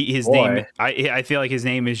feel like his name I feel like his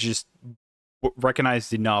name is just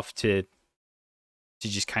recognized enough to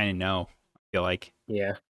just kind of know. I feel like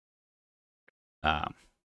Yeah.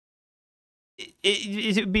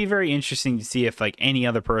 It would be very interesting to see if like any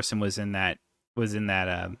other person was in that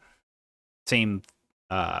same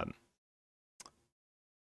in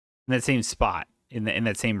that same spot in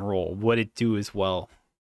that same role. Would it do as well?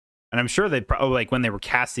 And I'm sure they probably like when they were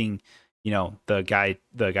casting, the guy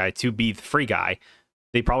to be the Free Guy,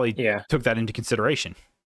 they probably took that into consideration.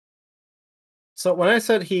 So when I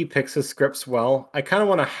said he picks his scripts well, I kind of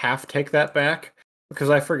want to half take that back because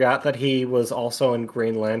I forgot that he was also in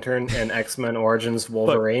Green Lantern and X-Men Origins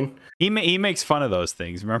Wolverine. Look, he makes fun of those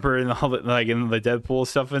things. Remember in all the, like in the Deadpool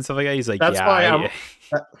stuff and stuff like that. He's like, that's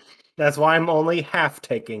why I'm only half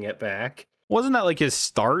taking it back. Wasn't that like his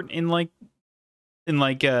start in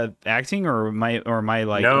acting, or my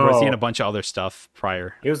like no. Was he in a bunch of other stuff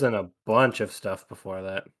prior? He was in a bunch of stuff before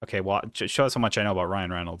that. Okay, well, show us how much I know about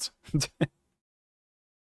Ryan Reynolds.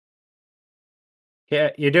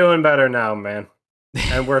 Yeah, you're doing better now, man.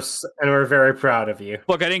 And we're very proud of you.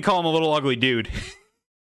 Look, I didn't call him a little ugly dude.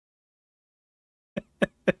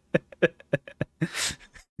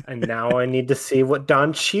 And now I need to see what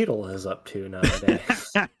Don Cheadle is up to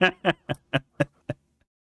nowadays.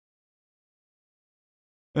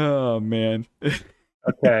 Oh man.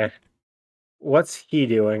 Okay. What's he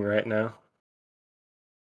doing right now?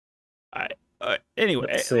 Anyway,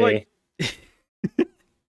 Let's see. like,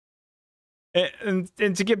 and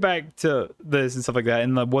to get back to this and stuff like that,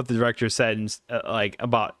 and what the director said, and like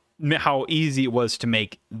about how easy it was to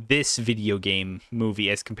make this video game movie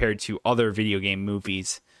as compared to other video game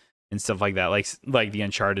movies and stuff like that, like the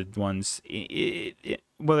Uncharted ones,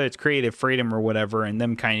 whether it's creative freedom or whatever, and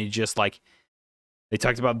them kind of just like they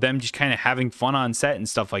talked about them just kind of having fun on set and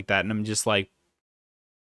stuff like that, and I'm just like,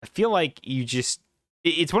 I feel like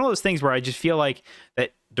it's one of those things where I just feel like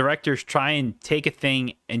that directors try and take a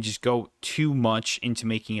thing and just go too much into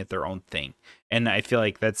making it their own thing. And I feel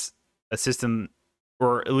like that's a system,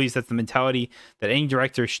 or at least that's the mentality that any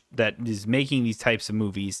director that is making these types of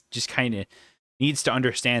movies just kind of needs to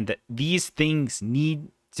understand, that these things need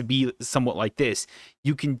to be somewhat like this.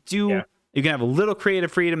 You can Yeah. you can have a little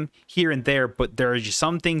creative freedom here and there, but there are just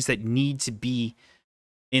some things that need to be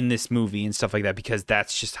in this movie and stuff like that, because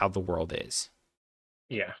that's just how the world is.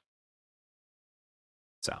 Yeah.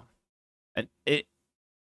 So, and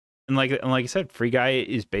like I said, Free Guy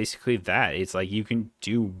is basically that. It's like you can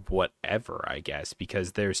do whatever, I guess,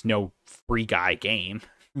 because there's no Free Guy game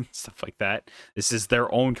and stuff like that. This is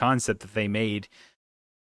their own concept that they made,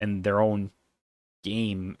 and their own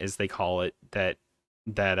game, as they call it, that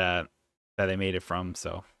they made it from.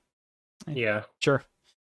 So, Yeah. sure.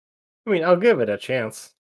 I mean, I'll give it a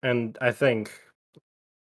chance. And I think,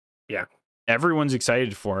 yeah. Everyone's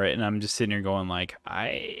excited for it, and I'm just sitting here going like,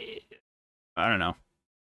 I don't know.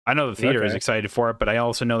 I know the theater is excited for it, but I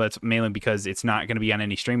also know that's mainly because it's not going to be on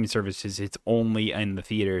any streaming services. It's only in the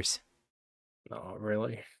theaters. Oh,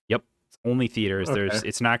 really? Yep, it's only theaters. Okay.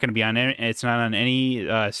 It's not going to be on. It's not on any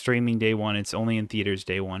streaming day one. It's only in theaters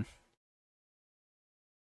day one.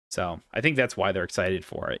 So I think that's why they're excited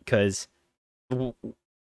for it, because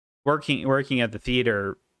working at the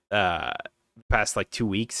theater past like 2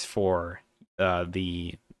 weeks for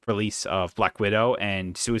the release of Black Widow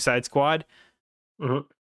and Suicide Squad. Mm-hmm.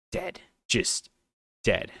 Dead, just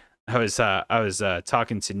dead. I was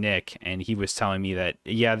talking to Nick, and he was telling me that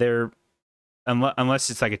they're unless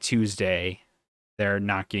it's like a Tuesday, they're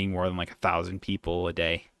not getting more than like 1,000 people a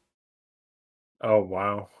day. Oh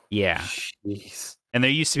wow. Yeah. Jeez. And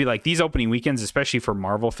there used to be like these opening weekends, especially for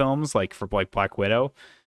Marvel films, like for like Black Widow,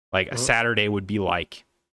 like a Saturday would be like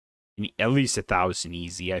at least 1,000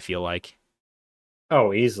 easy, I feel like.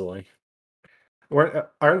 Oh, easily.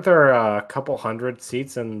 Aren't there a couple hundred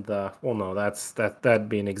seats in the? Well, no, that'd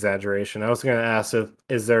be an exaggeration. I was going to ask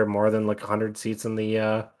is there more than like 100 seats in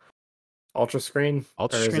the Ultra Screen,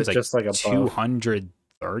 Ultra or is Screen's it just like above?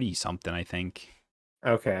 230 something, I think.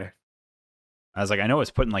 Okay. I was like, I know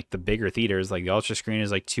it's put in like the bigger theaters. Like the Ultra Screen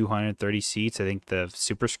is like 230 seats. I think the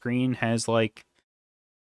Super Screen has like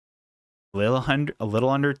a little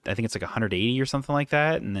under. I think it's like 180 or something like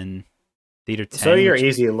that. And then Theater 10. So you're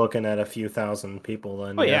easy looking at a few thousand people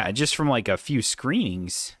then. Oh yeah, just from like a few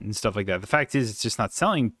screenings and stuff like that. The fact is, it's just not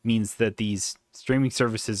selling, means that these streaming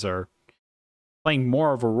services are playing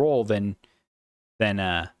more of a role than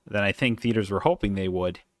I think theaters were hoping they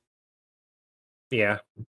would. Yeah.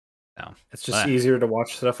 No. It's just easier to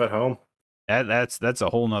watch stuff at home. That's a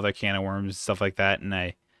whole nother can of worms and stuff like that. And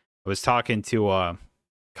I was talking to a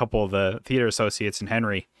couple of the theater associates in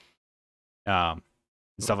Henry, and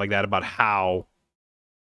stuff like that, about how,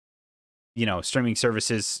 you know, streaming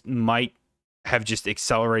services might have just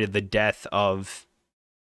accelerated the death of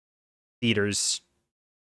theaters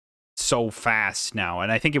so fast now.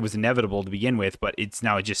 And I think it was inevitable to begin with, but it's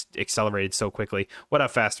now just accelerated so quickly. What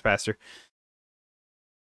up, Fast Pastor?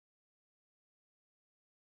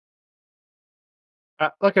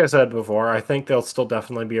 Like I said before, I think they'll still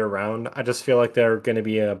definitely be around. I just feel like they're going to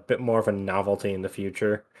be a bit more of a novelty in the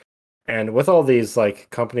future. And with all these like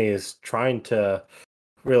companies trying to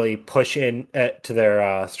really push in to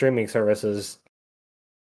their streaming services,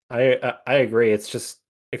 I agree. It's just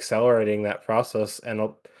accelerating that process,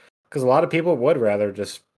 and because a lot of people would rather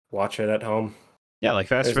just watch it at home. Yeah, like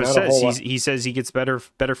Fast Pastor says, he says he gets better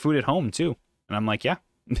food at home too, and I'm like, yeah,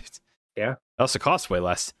 yeah. It also costs way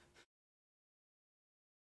less.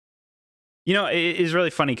 You know, it is really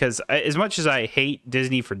funny because as much as I hate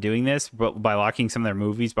Disney for doing this, but by locking some of their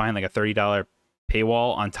movies behind like a $30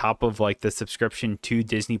 paywall on top of like the subscription to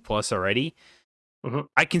Disney Plus already,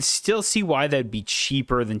 I can still see why that'd be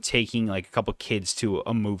cheaper than taking like a couple kids to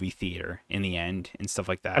a movie theater in the end and stuff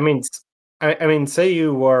like that. I mean, say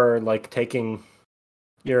you were like taking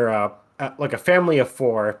your like a family of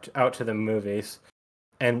 4 out to the movies,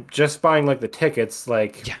 and just buying like the tickets,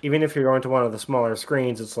 like even if you're going to one of the smaller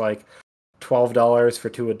screens, it's like $12 for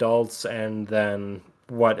 2 adults, and then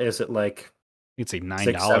what is it like? It's like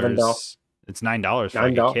 $9. It's $9 for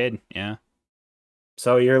like a kid. Yeah.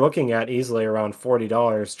 So you're looking at easily around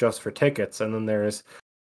 $40 just for tickets, and then there's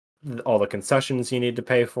all the concessions you need to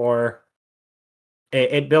pay for.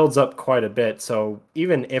 It builds up quite a bit. So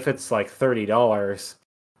even if it's like $30,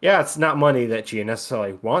 yeah, it's not money that you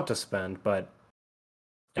necessarily want to spend, but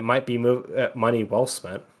it might be money well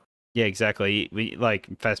spent. Yeah, exactly. We like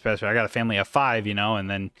Fast Pass. I got a family of 5, and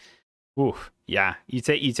then, ooh, yeah, you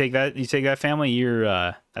take that family.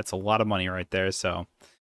 That's a lot of money right there. So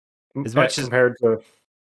as much as Compared to,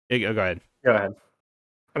 go ahead. go ahead.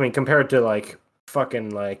 I mean, compared to like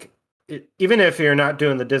fucking like, even if you're not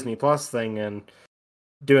doing the Disney Plus thing and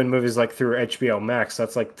doing movies like through HBO Max,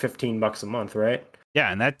 that's like $15 a month, right?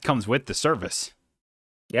 Yeah, and that comes with the service.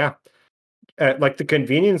 Yeah. Like the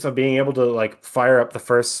convenience of being able to like fire up the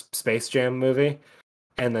first Space Jam movie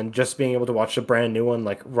and then just being able to watch the brand new one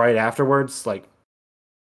like right afterwards, like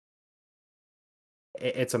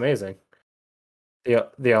it's amazing.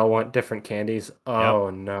 They all want different candies. Yep.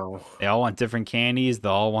 Oh no. They all want different candies. They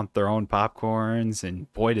all want their own popcorns,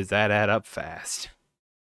 and boy, does that add up fast.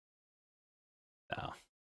 So,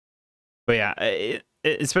 but yeah,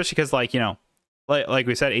 especially because like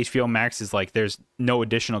we said, HBO Max is like there's no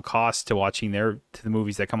additional cost to watching the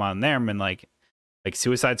movies that come on there. And like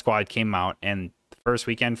Suicide Squad came out, and the first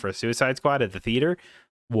weekend for Suicide Squad at the theater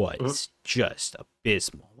was just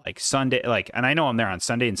abysmal. Like Sunday, and I know I'm there on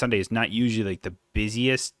Sunday, and Sunday is not usually like the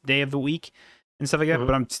busiest day of the week and stuff like that.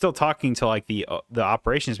 But I'm still talking to like the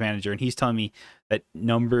operations manager, and he's telling me that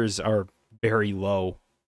numbers are very low.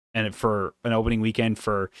 And for an opening weekend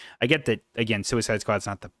I get that, again, Suicide Squad's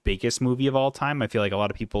not the biggest movie of all time. I feel like a lot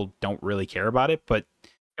of people don't really care about it, but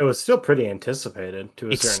it was still pretty anticipated to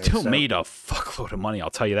a certain extent. It still made a fuckload of money, I'll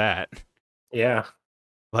tell you that. Yeah.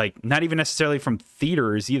 Like, not even necessarily from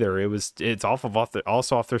theaters either. It's also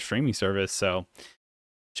off their streaming service, so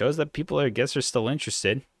shows that people, I guess, are still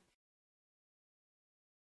interested.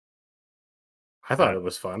 I thought it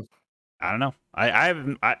was fun. I don't know.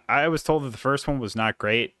 I was told that the first one was not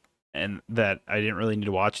great, and that I didn't really need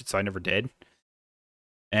to watch it, so I never did.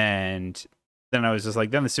 And then I was just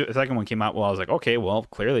like, then the second one came out. Well, I was like, okay, well,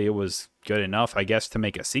 clearly it was good enough, I guess, to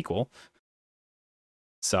make a sequel.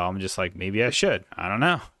 So I'm just like, maybe I should. I don't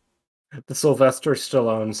know. The Sylvester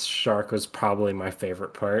Stallone shark was probably my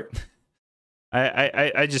favorite part.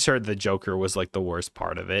 I just heard the Joker was like the worst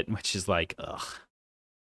part of it, which is like, ugh.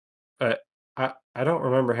 I don't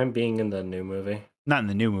remember him being in the new movie. Not in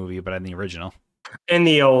the new movie, but in the original. In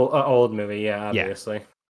the old movie, yeah, obviously. Yeah.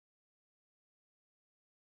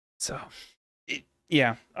 So,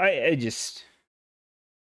 yeah, I just,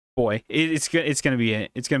 boy, it's gonna be an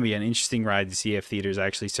interesting ride to see if theaters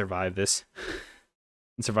actually survive this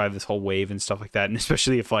and survive this whole wave and stuff like that, and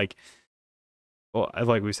especially if like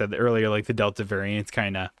we said earlier, like the Delta variant's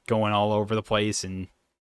kind of going all over the place and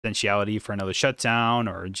potentiality for another shutdown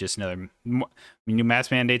or just another new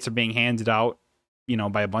mask mandates are being handed out,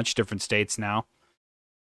 by a bunch of different states now.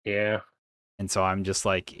 Yeah. And so I'm just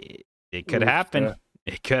like, it could happen.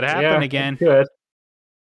 It could happen again. It could.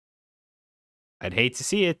 I'd hate to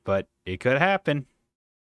see it, but it could happen.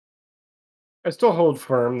 I still hold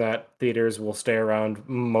firm that theaters will stay around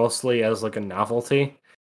mostly as like a novelty.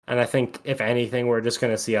 And I think if anything, we're just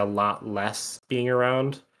going to see a lot less being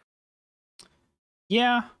around.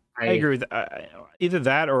 Yeah, I agree with that. Either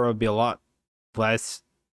that or it'll be a lot less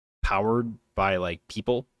powered by like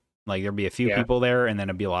people. Like there'll be a few people there, and then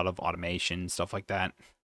it'll be a lot of automation, stuff like that,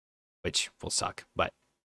 which will suck. But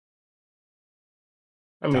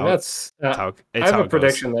I mean, I have a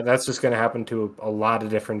prediction that that's just going to happen to a lot of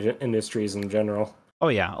different industries in general. Oh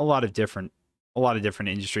yeah, a lot of different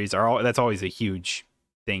industries are. That's always a huge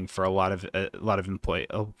thing for a lot of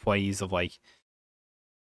employees of like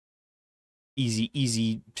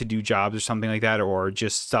easy to do jobs or something like that, or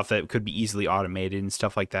just stuff that could be easily automated and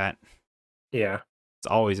stuff like that. Yeah, it's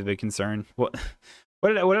always a big concern. What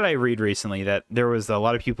did I read recently? That there was a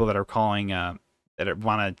lot of people that are calling that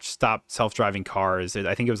want to stop self-driving cars.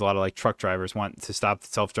 I think it was a lot of like truck drivers want to stop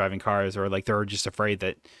self-driving cars, or like they're just afraid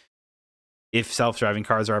that if self-driving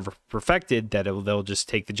cars are ever perfected, that they'll just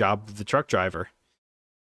take the job of the truck driver,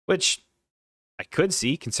 which I could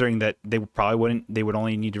see, considering that they would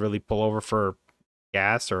only need to really pull over for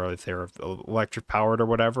gas, or if they're electric powered or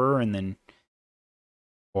whatever, and then,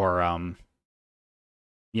 or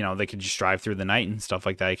they could just drive through the night and stuff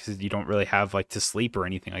like that, because you don't really have like to sleep or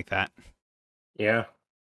anything like that. Yeah,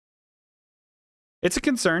 it's a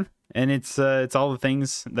concern, and it's all the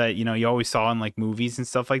things that you always saw in like movies and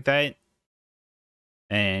stuff like that,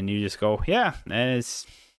 and you just go, yeah, and it's.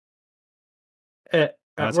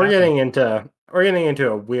 We're getting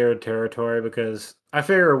into a weird territory, because I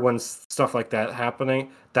figure when stuff like that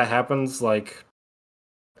happens, like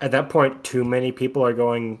at that point, too many people are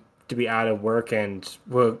going to be out of work, and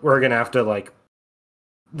we're gonna have to like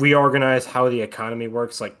reorganize how the economy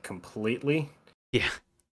works like completely. Yeah.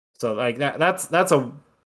 So like that's a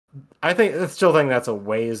I still think that's a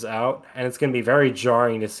ways out, and it's gonna be very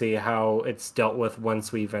jarring to see how it's dealt with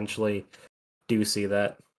once we eventually do see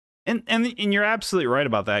that. And you're absolutely right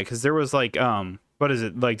about that, because there was like what is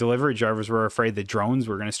it, like delivery drivers were afraid that drones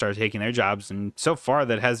were going to start taking their jobs, and so far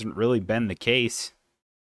that hasn't really been the case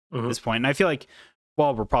at this point. And I feel like,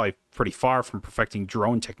 well, we're probably pretty far from perfecting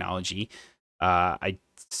drone technology. I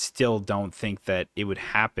still don't think that it would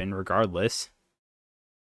happen regardless.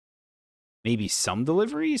 Maybe some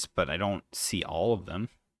deliveries, but I don't see all of them.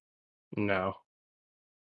 No.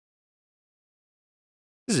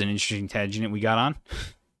 This is an interesting tangent we got on.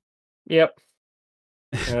 Yep.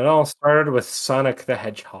 And it all started with Sonic the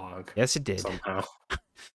Hedgehog. Yes, it did. Somehow.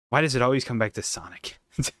 Why does it always come back to Sonic?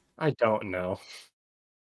 I don't know.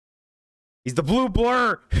 He's the blue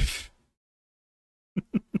blur.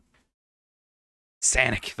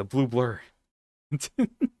 Sonic, the blue blur.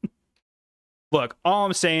 Look, all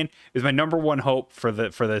I'm saying is my number one hope for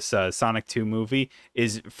this Sonic 2 movie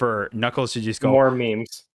is for Knuckles to just go, more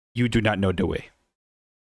memes. You do not know the way.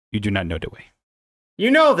 You do not know the way. You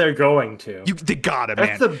know they're going to. They gotta, man.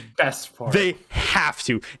 That's the best part. They have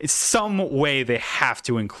to. In some way, they have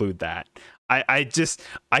to include that. I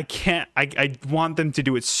can't. I want them to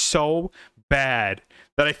do it so bad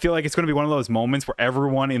that I feel like it's going to be one of those moments where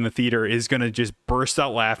everyone in the theater is going to just burst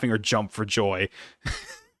out laughing or jump for joy.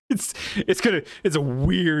 It's a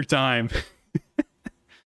weird time.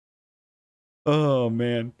 Oh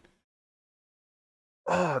man.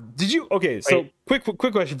 Did you? Okay, so quick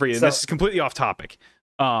question for you. This is completely off topic,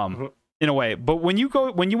 in a way. But when you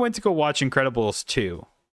went to go watch Incredibles 2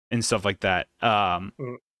 and stuff like that,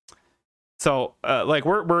 so like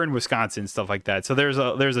we're in Wisconsin and stuff like that. So there's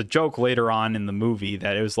a joke later on in the movie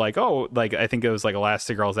that it was like, oh, like I think it was like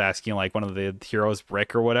Elastigirl's asking like one of the heroes,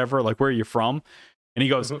 Rick or whatever, like where are you from? And he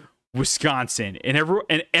goes, Wisconsin. And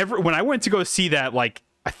when I went to go see that, like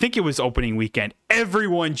I think it was opening weekend,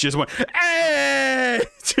 everyone just went, hey!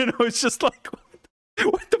 You know, it's just like,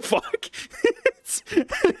 what the fuck?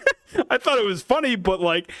 I thought it was funny, but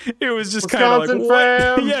like it was just kind of like,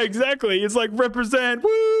 what? Yeah, exactly. It's like represent,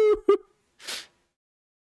 woo!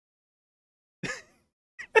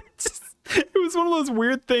 It was one of those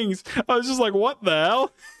weird things. I was just like, what the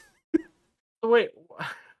hell? Wait.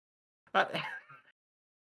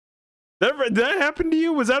 Did that happen to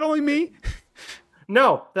you? Was that only me?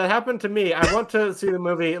 No, that happened to me. I went to see the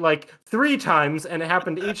movie like 3 times, and it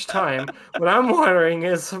happened each time. What I'm wondering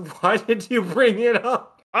is, why did you bring it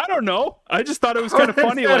up? I don't know. I just thought it was kind of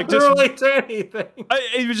funny. Like, just relate to anything.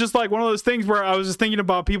 It was just like one of those things where I was just thinking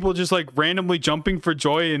about people just like randomly jumping for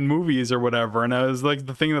joy in movies or whatever, and I was like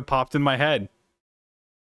the thing that popped in my head.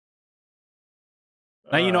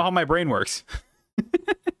 Now you know how my brain works.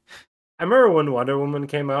 I remember when Wonder Woman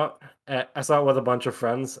came out. I saw it with a bunch of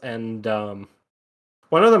friends, and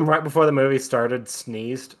one of them, right before the movie started,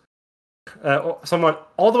 sneezed. Someone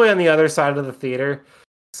all the way on the other side of the theater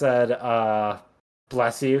said,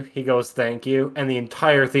 bless you. He goes, thank you. And the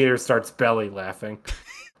entire theater starts belly laughing.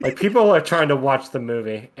 Like, people are trying to watch the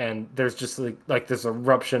movie, and there's just like this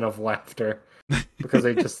eruption of laughter. Because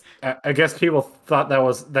they just, I guess people thought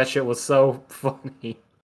that shit was so funny.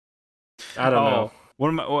 I don't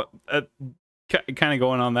know. Kind of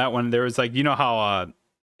going on that one, there was like, you know how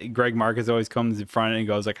Greg Marcus always comes in front and he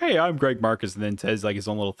goes like, hey, I'm Greg Marcus, and then says like his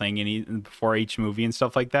own little thing before each movie and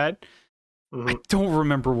stuff like that. I don't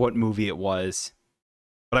remember what movie it was,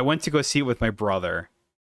 but I went to go see it with my brother,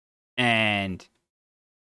 and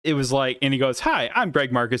it was like, and he goes, hi, I'm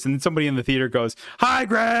Greg Marcus, and then somebody in the theater goes, hi,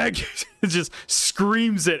 Greg. It just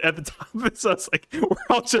screams it at the top of it. So it's like, we're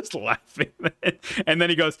all just laughing. And then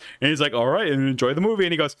he goes, and he's like, all right, and enjoy the movie.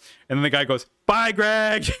 And he goes, and then the guy goes, bye,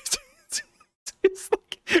 Greg. It's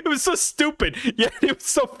like, it was so stupid, yet it was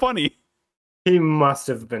so funny. He must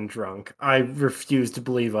have been drunk. I refuse to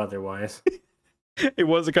believe otherwise. It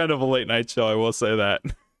was a kind of a late night show, I will say that.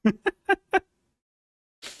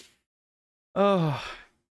 Oh,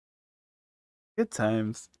 good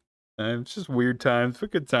times. It's just weird times,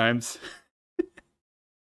 but good times.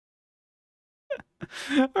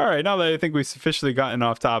 All right, now that I think we've sufficiently gotten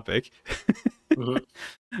off topic, I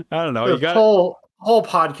don't know. The whole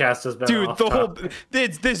podcast has been, dude. Off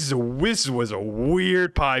This was a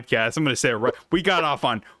weird podcast. I'm gonna say it right. We got off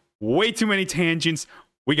on way too many tangents.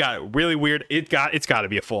 We got really weird. It's got to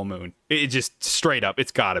be a full moon. It just straight up.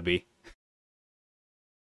 It's got to be.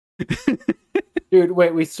 Dude,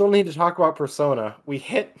 wait. We still need to talk about Persona. We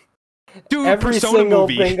hit every Persona single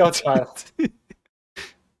movie. Bingo child.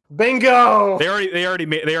 Bingo. They already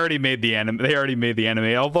made the anime. They already made the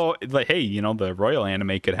anime. Although, like, hey, you know, the royal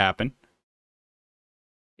anime could happen.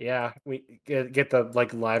 Yeah, we get the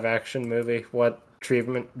like live action movie. What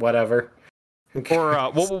treatment? Whatever.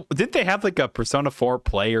 Or well, didn't they have like a Persona 4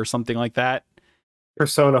 play or something like that?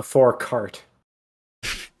 Persona 4 cart.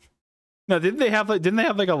 No, didn't they have like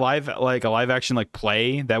a live action like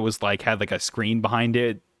play that was like had like a screen behind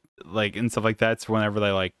it, like and stuff like that? So whenever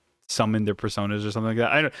they like summoned their personas or something like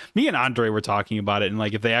that, I don't. Me and Andre were talking about it, and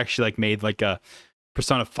like if they actually like made like a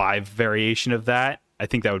Persona 5 variation of that, I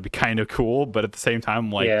think that would be kind of cool. But at the same time,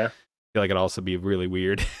 like, Yeah. I feel like it'd also be really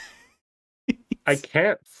weird. I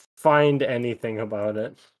can't find anything about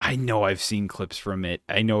it. I know I've seen clips from it.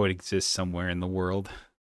 I know it exists somewhere in the world.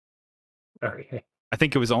 Okay. I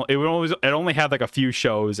think it only had like a few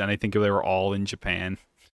shows, and I think they were all in Japan,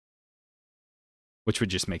 which would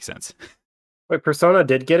just make sense. Wait, Persona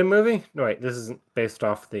did get a movie? No, wait, this isn't based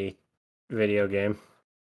off the video game.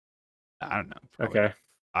 I don't know. Probably. Okay.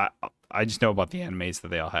 I just know about the animes that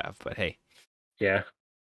they all have, but hey. Yeah.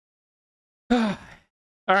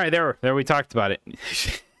 All right, there we talked about it.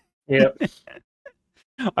 Yep.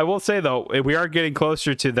 I will say though, we are getting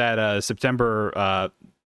closer to that September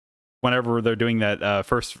whenever they're doing that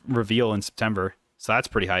first reveal in September. So that's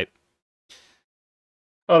pretty hype.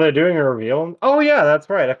 Oh, they're doing a reveal? Oh yeah, that's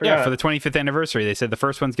right. I forgot. Yeah, for the 25th anniversary. They said the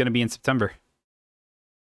first one's going to be in September.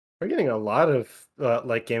 We're getting a lot of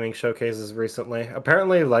like gaming showcases recently.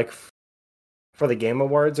 Apparently, like for the Game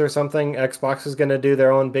Awards or something, Xbox is going to do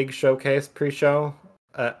their own big showcase pre-show.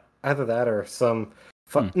 Either that or some.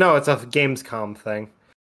 No, it's a Gamescom thing.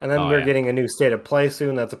 And then we're getting a new State of Play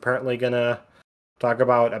soon. That's apparently going to talk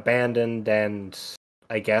about Abandoned and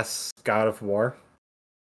I guess God of War.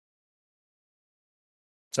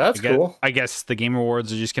 So that's cool. I guess the Game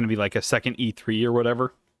Awards are just going to be like a second E3 or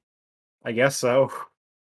whatever. I guess so.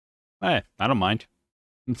 Hey, I don't mind.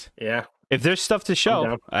 Yeah. If there's stuff to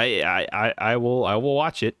show, I will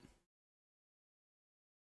watch it.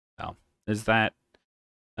 So there's that.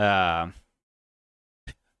 I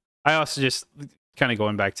also just kind of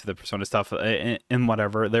going back to the Persona stuff and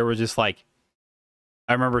whatever. There were just like,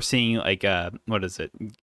 I remember seeing like what is it?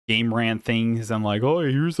 Game rant things. I'm like, oh,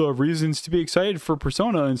 here's the reasons to be excited for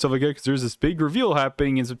Persona and stuff like that because there's this big reveal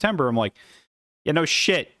happening in September. I'm like, yeah, no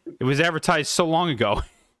shit. It was advertised so long ago.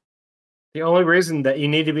 The only reason that you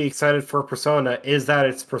need to be excited for Persona is that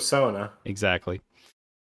it's Persona. Exactly.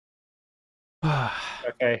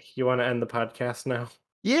 Okay, you want to end the podcast now?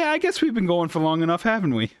 Yeah, I guess we've been going for long enough,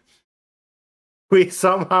 haven't we? We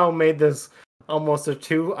somehow made this almost a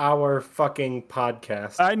 2-hour fucking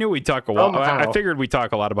podcast. I knew we'd talk a lot. I figured we'd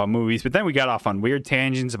talk a lot about movies, but then we got off on weird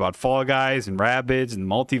tangents about Fall Guys and Rabbids and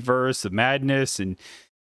multiverse of madness, and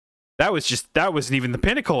that wasn't even the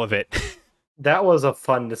pinnacle of it. That was a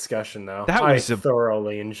fun discussion, though. I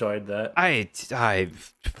thoroughly enjoyed that. I'm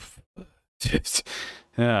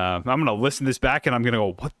gonna listen to this back and I'm gonna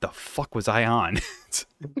go, what the fuck was I on?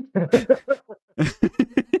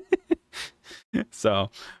 So,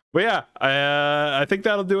 but yeah, I think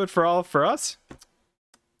that'll do it for us.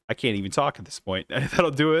 I can't even talk at this point.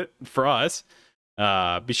 That'll do it for us.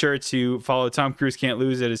 Be sure to follow Tom Cruise Can't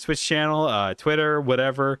Lose at his Twitch channel, Twitter,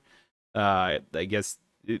 whatever. I guess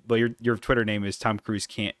your Twitter name is Tom Cruise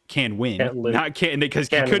can win, not can because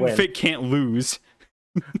he couldn't fit can't lose.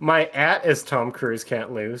 My @ is Tom Cruise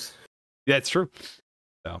Can't Lose. That's true.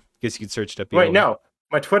 So, I guess you could search it up. Wait, no.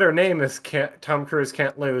 My Twitter name is Tom Cruise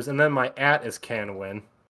Can't Lose, and then my @ is Can Win.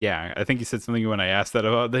 Yeah, I think you said something when I asked that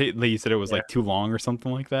about. You said it was like too long or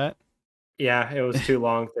something like that. Yeah, it was too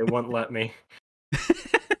long. They wouldn't let me.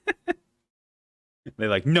 They're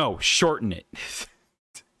like, no, shorten it.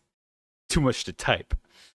 Too much to type.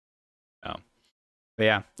 But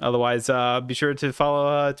yeah, otherwise, be sure to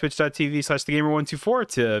follow twitch.tv/thegamer124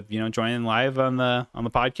 to join in live on the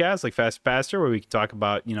podcast like Faster, where we can talk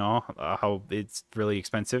about how it's really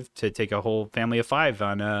expensive to take a whole family of 5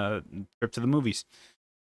 on a trip to the movies.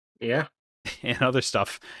 Yeah, and other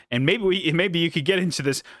stuff, and maybe you could get into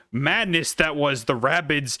this madness that was the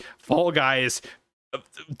Rabbids Fall Guys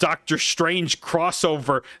Doctor Strange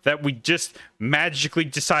crossover that we just magically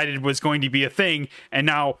decided was going to be a thing, and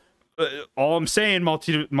now. All I'm saying,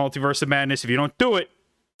 multiverse of madness. If you don't do it,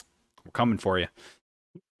 we're coming for you.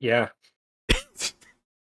 Yeah,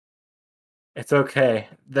 it's okay.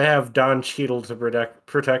 They have Don Cheadle to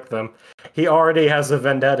protect them. He already has a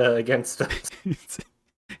vendetta against us.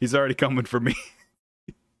 He's already coming for me.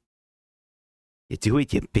 You do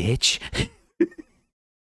it, you bitch.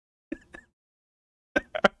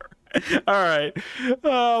 All right.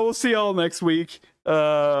 We'll see y'all next week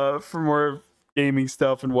for more gaming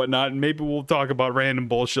stuff and whatnot, and maybe we'll talk about random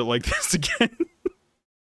bullshit like this again.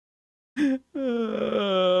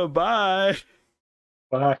 Bye.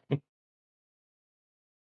 Bye.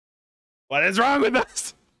 What is wrong with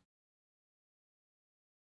us?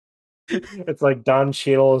 It's like Don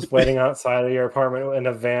Cheadle is waiting outside of your apartment in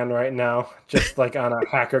a van right now, just like on a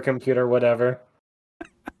hacker computer, whatever.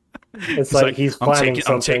 It's like he's planning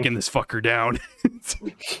something. I'm taking this fucker down.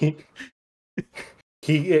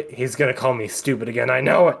 He's gonna call me stupid again. I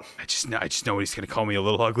know it. I just know he's gonna call me a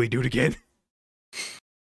little ugly dude again.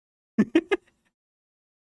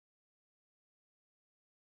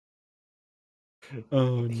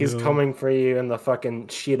 Oh, he's coming for you in the fucking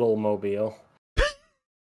Cheadle mobile.